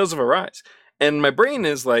called Tales of Arise, and my brain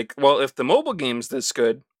is like, well, if the mobile game's this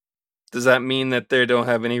good, does that mean that they don't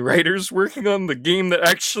have any writers working on the game that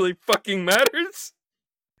actually fucking matters?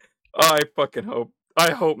 Oh, I fucking hope.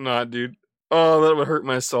 I hope not, dude. Oh, that would hurt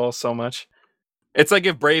my soul so much. It's like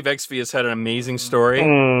if Brave Exvius had an amazing story,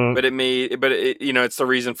 but it, you know, it's the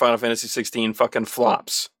reason Final Fantasy 16 fucking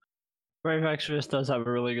flops. Brave Exvius does have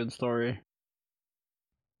a really good story.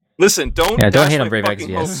 Listen, don't hate on Brave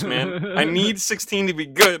Exvius, hopes, man. I need 16 to be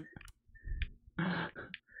good.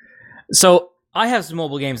 So I have some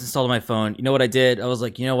mobile games installed on my phone. You know what I did? I was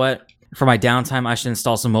like, you know what? For my downtime, I should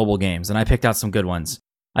install some mobile games. And I picked out some good ones.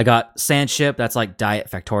 I got Sandship. That's like Diet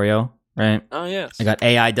Factorio, right? Oh, yes. I got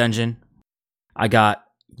AI Dungeon. I got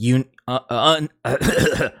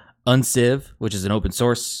Unciv, which is an open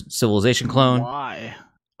source Civilization clone. Why?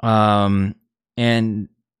 And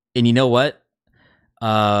you know what?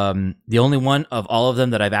 The only one of all of them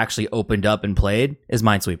that I've actually opened up and played is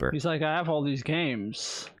Minesweeper. He's like, I have all these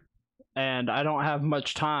games, and I don't have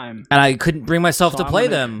much time. And I couldn't bring myself to play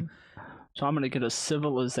them. So I'm gonna get a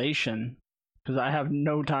Civilization because I have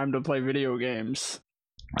no time to play video games.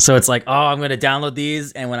 So it's like, oh, I'm gonna download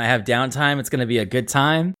these, and when I have downtime, it's gonna be a good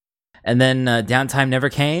time. And then downtime never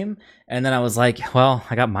came, and then I was like, well,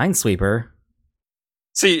 I got Minesweeper.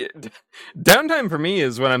 See, downtime for me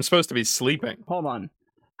is when I'm supposed to be sleeping. Hold on.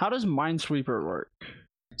 How does Minesweeper work?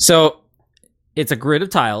 So it's a grid of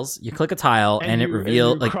tiles. You click a tile, and it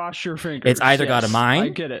reveals like cross your fingers. It's either got a mine. I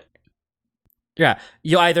get it. Yeah,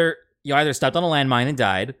 you either stepped on a landmine and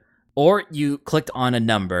died, or you clicked on a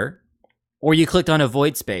number, or you clicked on a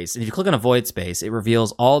void space. And if you click on a void space, it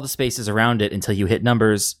reveals all the spaces around it until you hit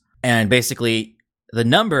numbers. And basically, the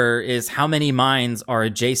number is how many mines are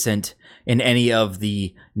adjacent in any of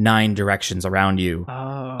the 9 directions around you.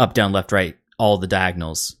 Up, down, left, right, all the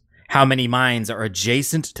diagonals. How many mines are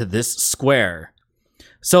adjacent to this square?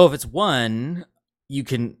 So if it's 1, you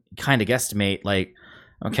can kind of guesstimate, like,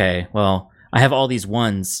 okay, well, I have all these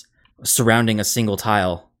 1s surrounding a single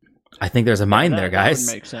tile. I think there's a mine there, guys.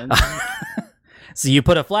 That would make sense. So you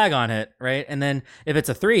put a flag on it, right? And then if it's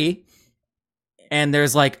a 3, and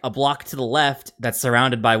there's like a block to the left that's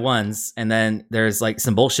surrounded by 1s, and then there's like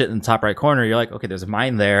some bullshit in the top right corner, you're like, okay, there's a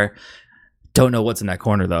mine there. Don't know what's in that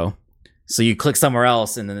corner though. So you click somewhere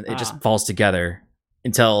else, and then it just falls together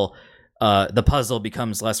until the puzzle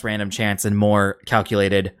becomes less random chance and more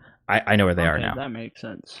calculated. I know where they are now. That makes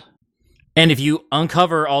sense. And if you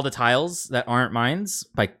uncover all the tiles that aren't mines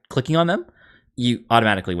by clicking on them, you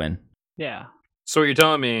automatically win. Yeah. So what you're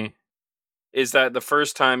telling me is that the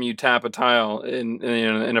first time you tap a tile in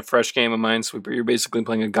a fresh game of Minesweeper, you're basically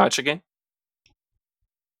playing a gacha game?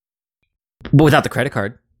 But without the credit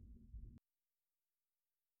card.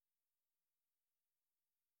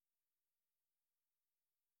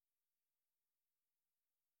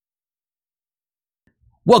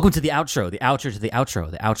 Welcome to the outro, the outro to the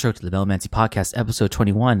outro, the outro to the Melonmancy Podcast, episode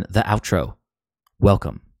 21, the outro.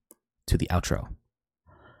 Welcome to the outro.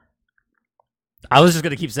 I was just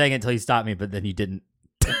going to keep saying it until you stopped me, but then you didn't.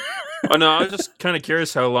 Oh, no, I was just kind of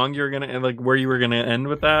curious how long you were going to, like, where you were going to end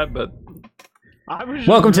with that, but...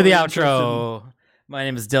 Welcome to the outro. My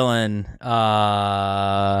name is Dylan.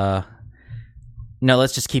 No,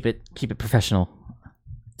 let's just keep it professional.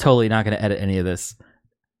 Totally not going to edit any of this.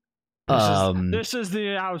 This is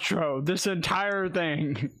the outro. This entire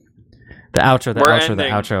thing. The outro, the We're outro, ending. the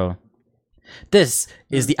outro. This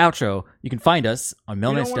is the outro. You can find us on We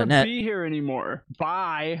don't want to melonmancy.net. be here anymore.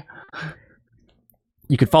 Bye.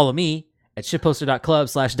 You can follow me at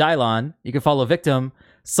shitposter.club/Dylon. You can follow Victim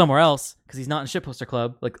somewhere else because he's not in Shitposter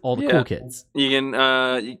Club like all the cool kids. You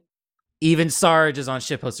can, Even Sarge is on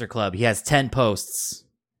Shitposter Club. He has 10 posts.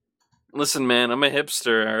 listen, man, I'm a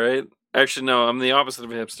hipster, all right? Actually, no, I'm the opposite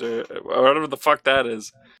of a hipster. Whatever the fuck that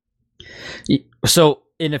is. So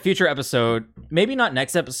in a future episode, maybe not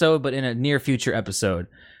next episode, but in a near future episode,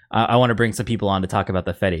 I want to bring some people on to talk about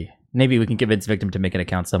the Fetty. Maybe we can convince Victim to make an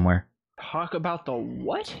account somewhere. Talk about the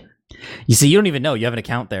what? You see, you don't even know. You have an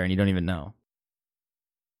account there and you don't even know.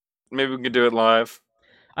 Maybe we could do it live.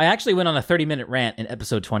 I actually went on a 30-minute rant in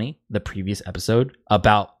episode 20, the previous episode,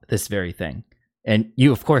 about this very thing. And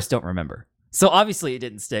you, of course, don't remember. So obviously it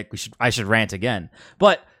didn't stick. I should rant again.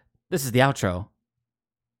 But this is the outro.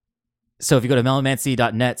 So if you go to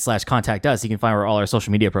melonmancy.net/contact us, you can find where all our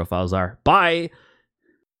social media profiles are. Bye!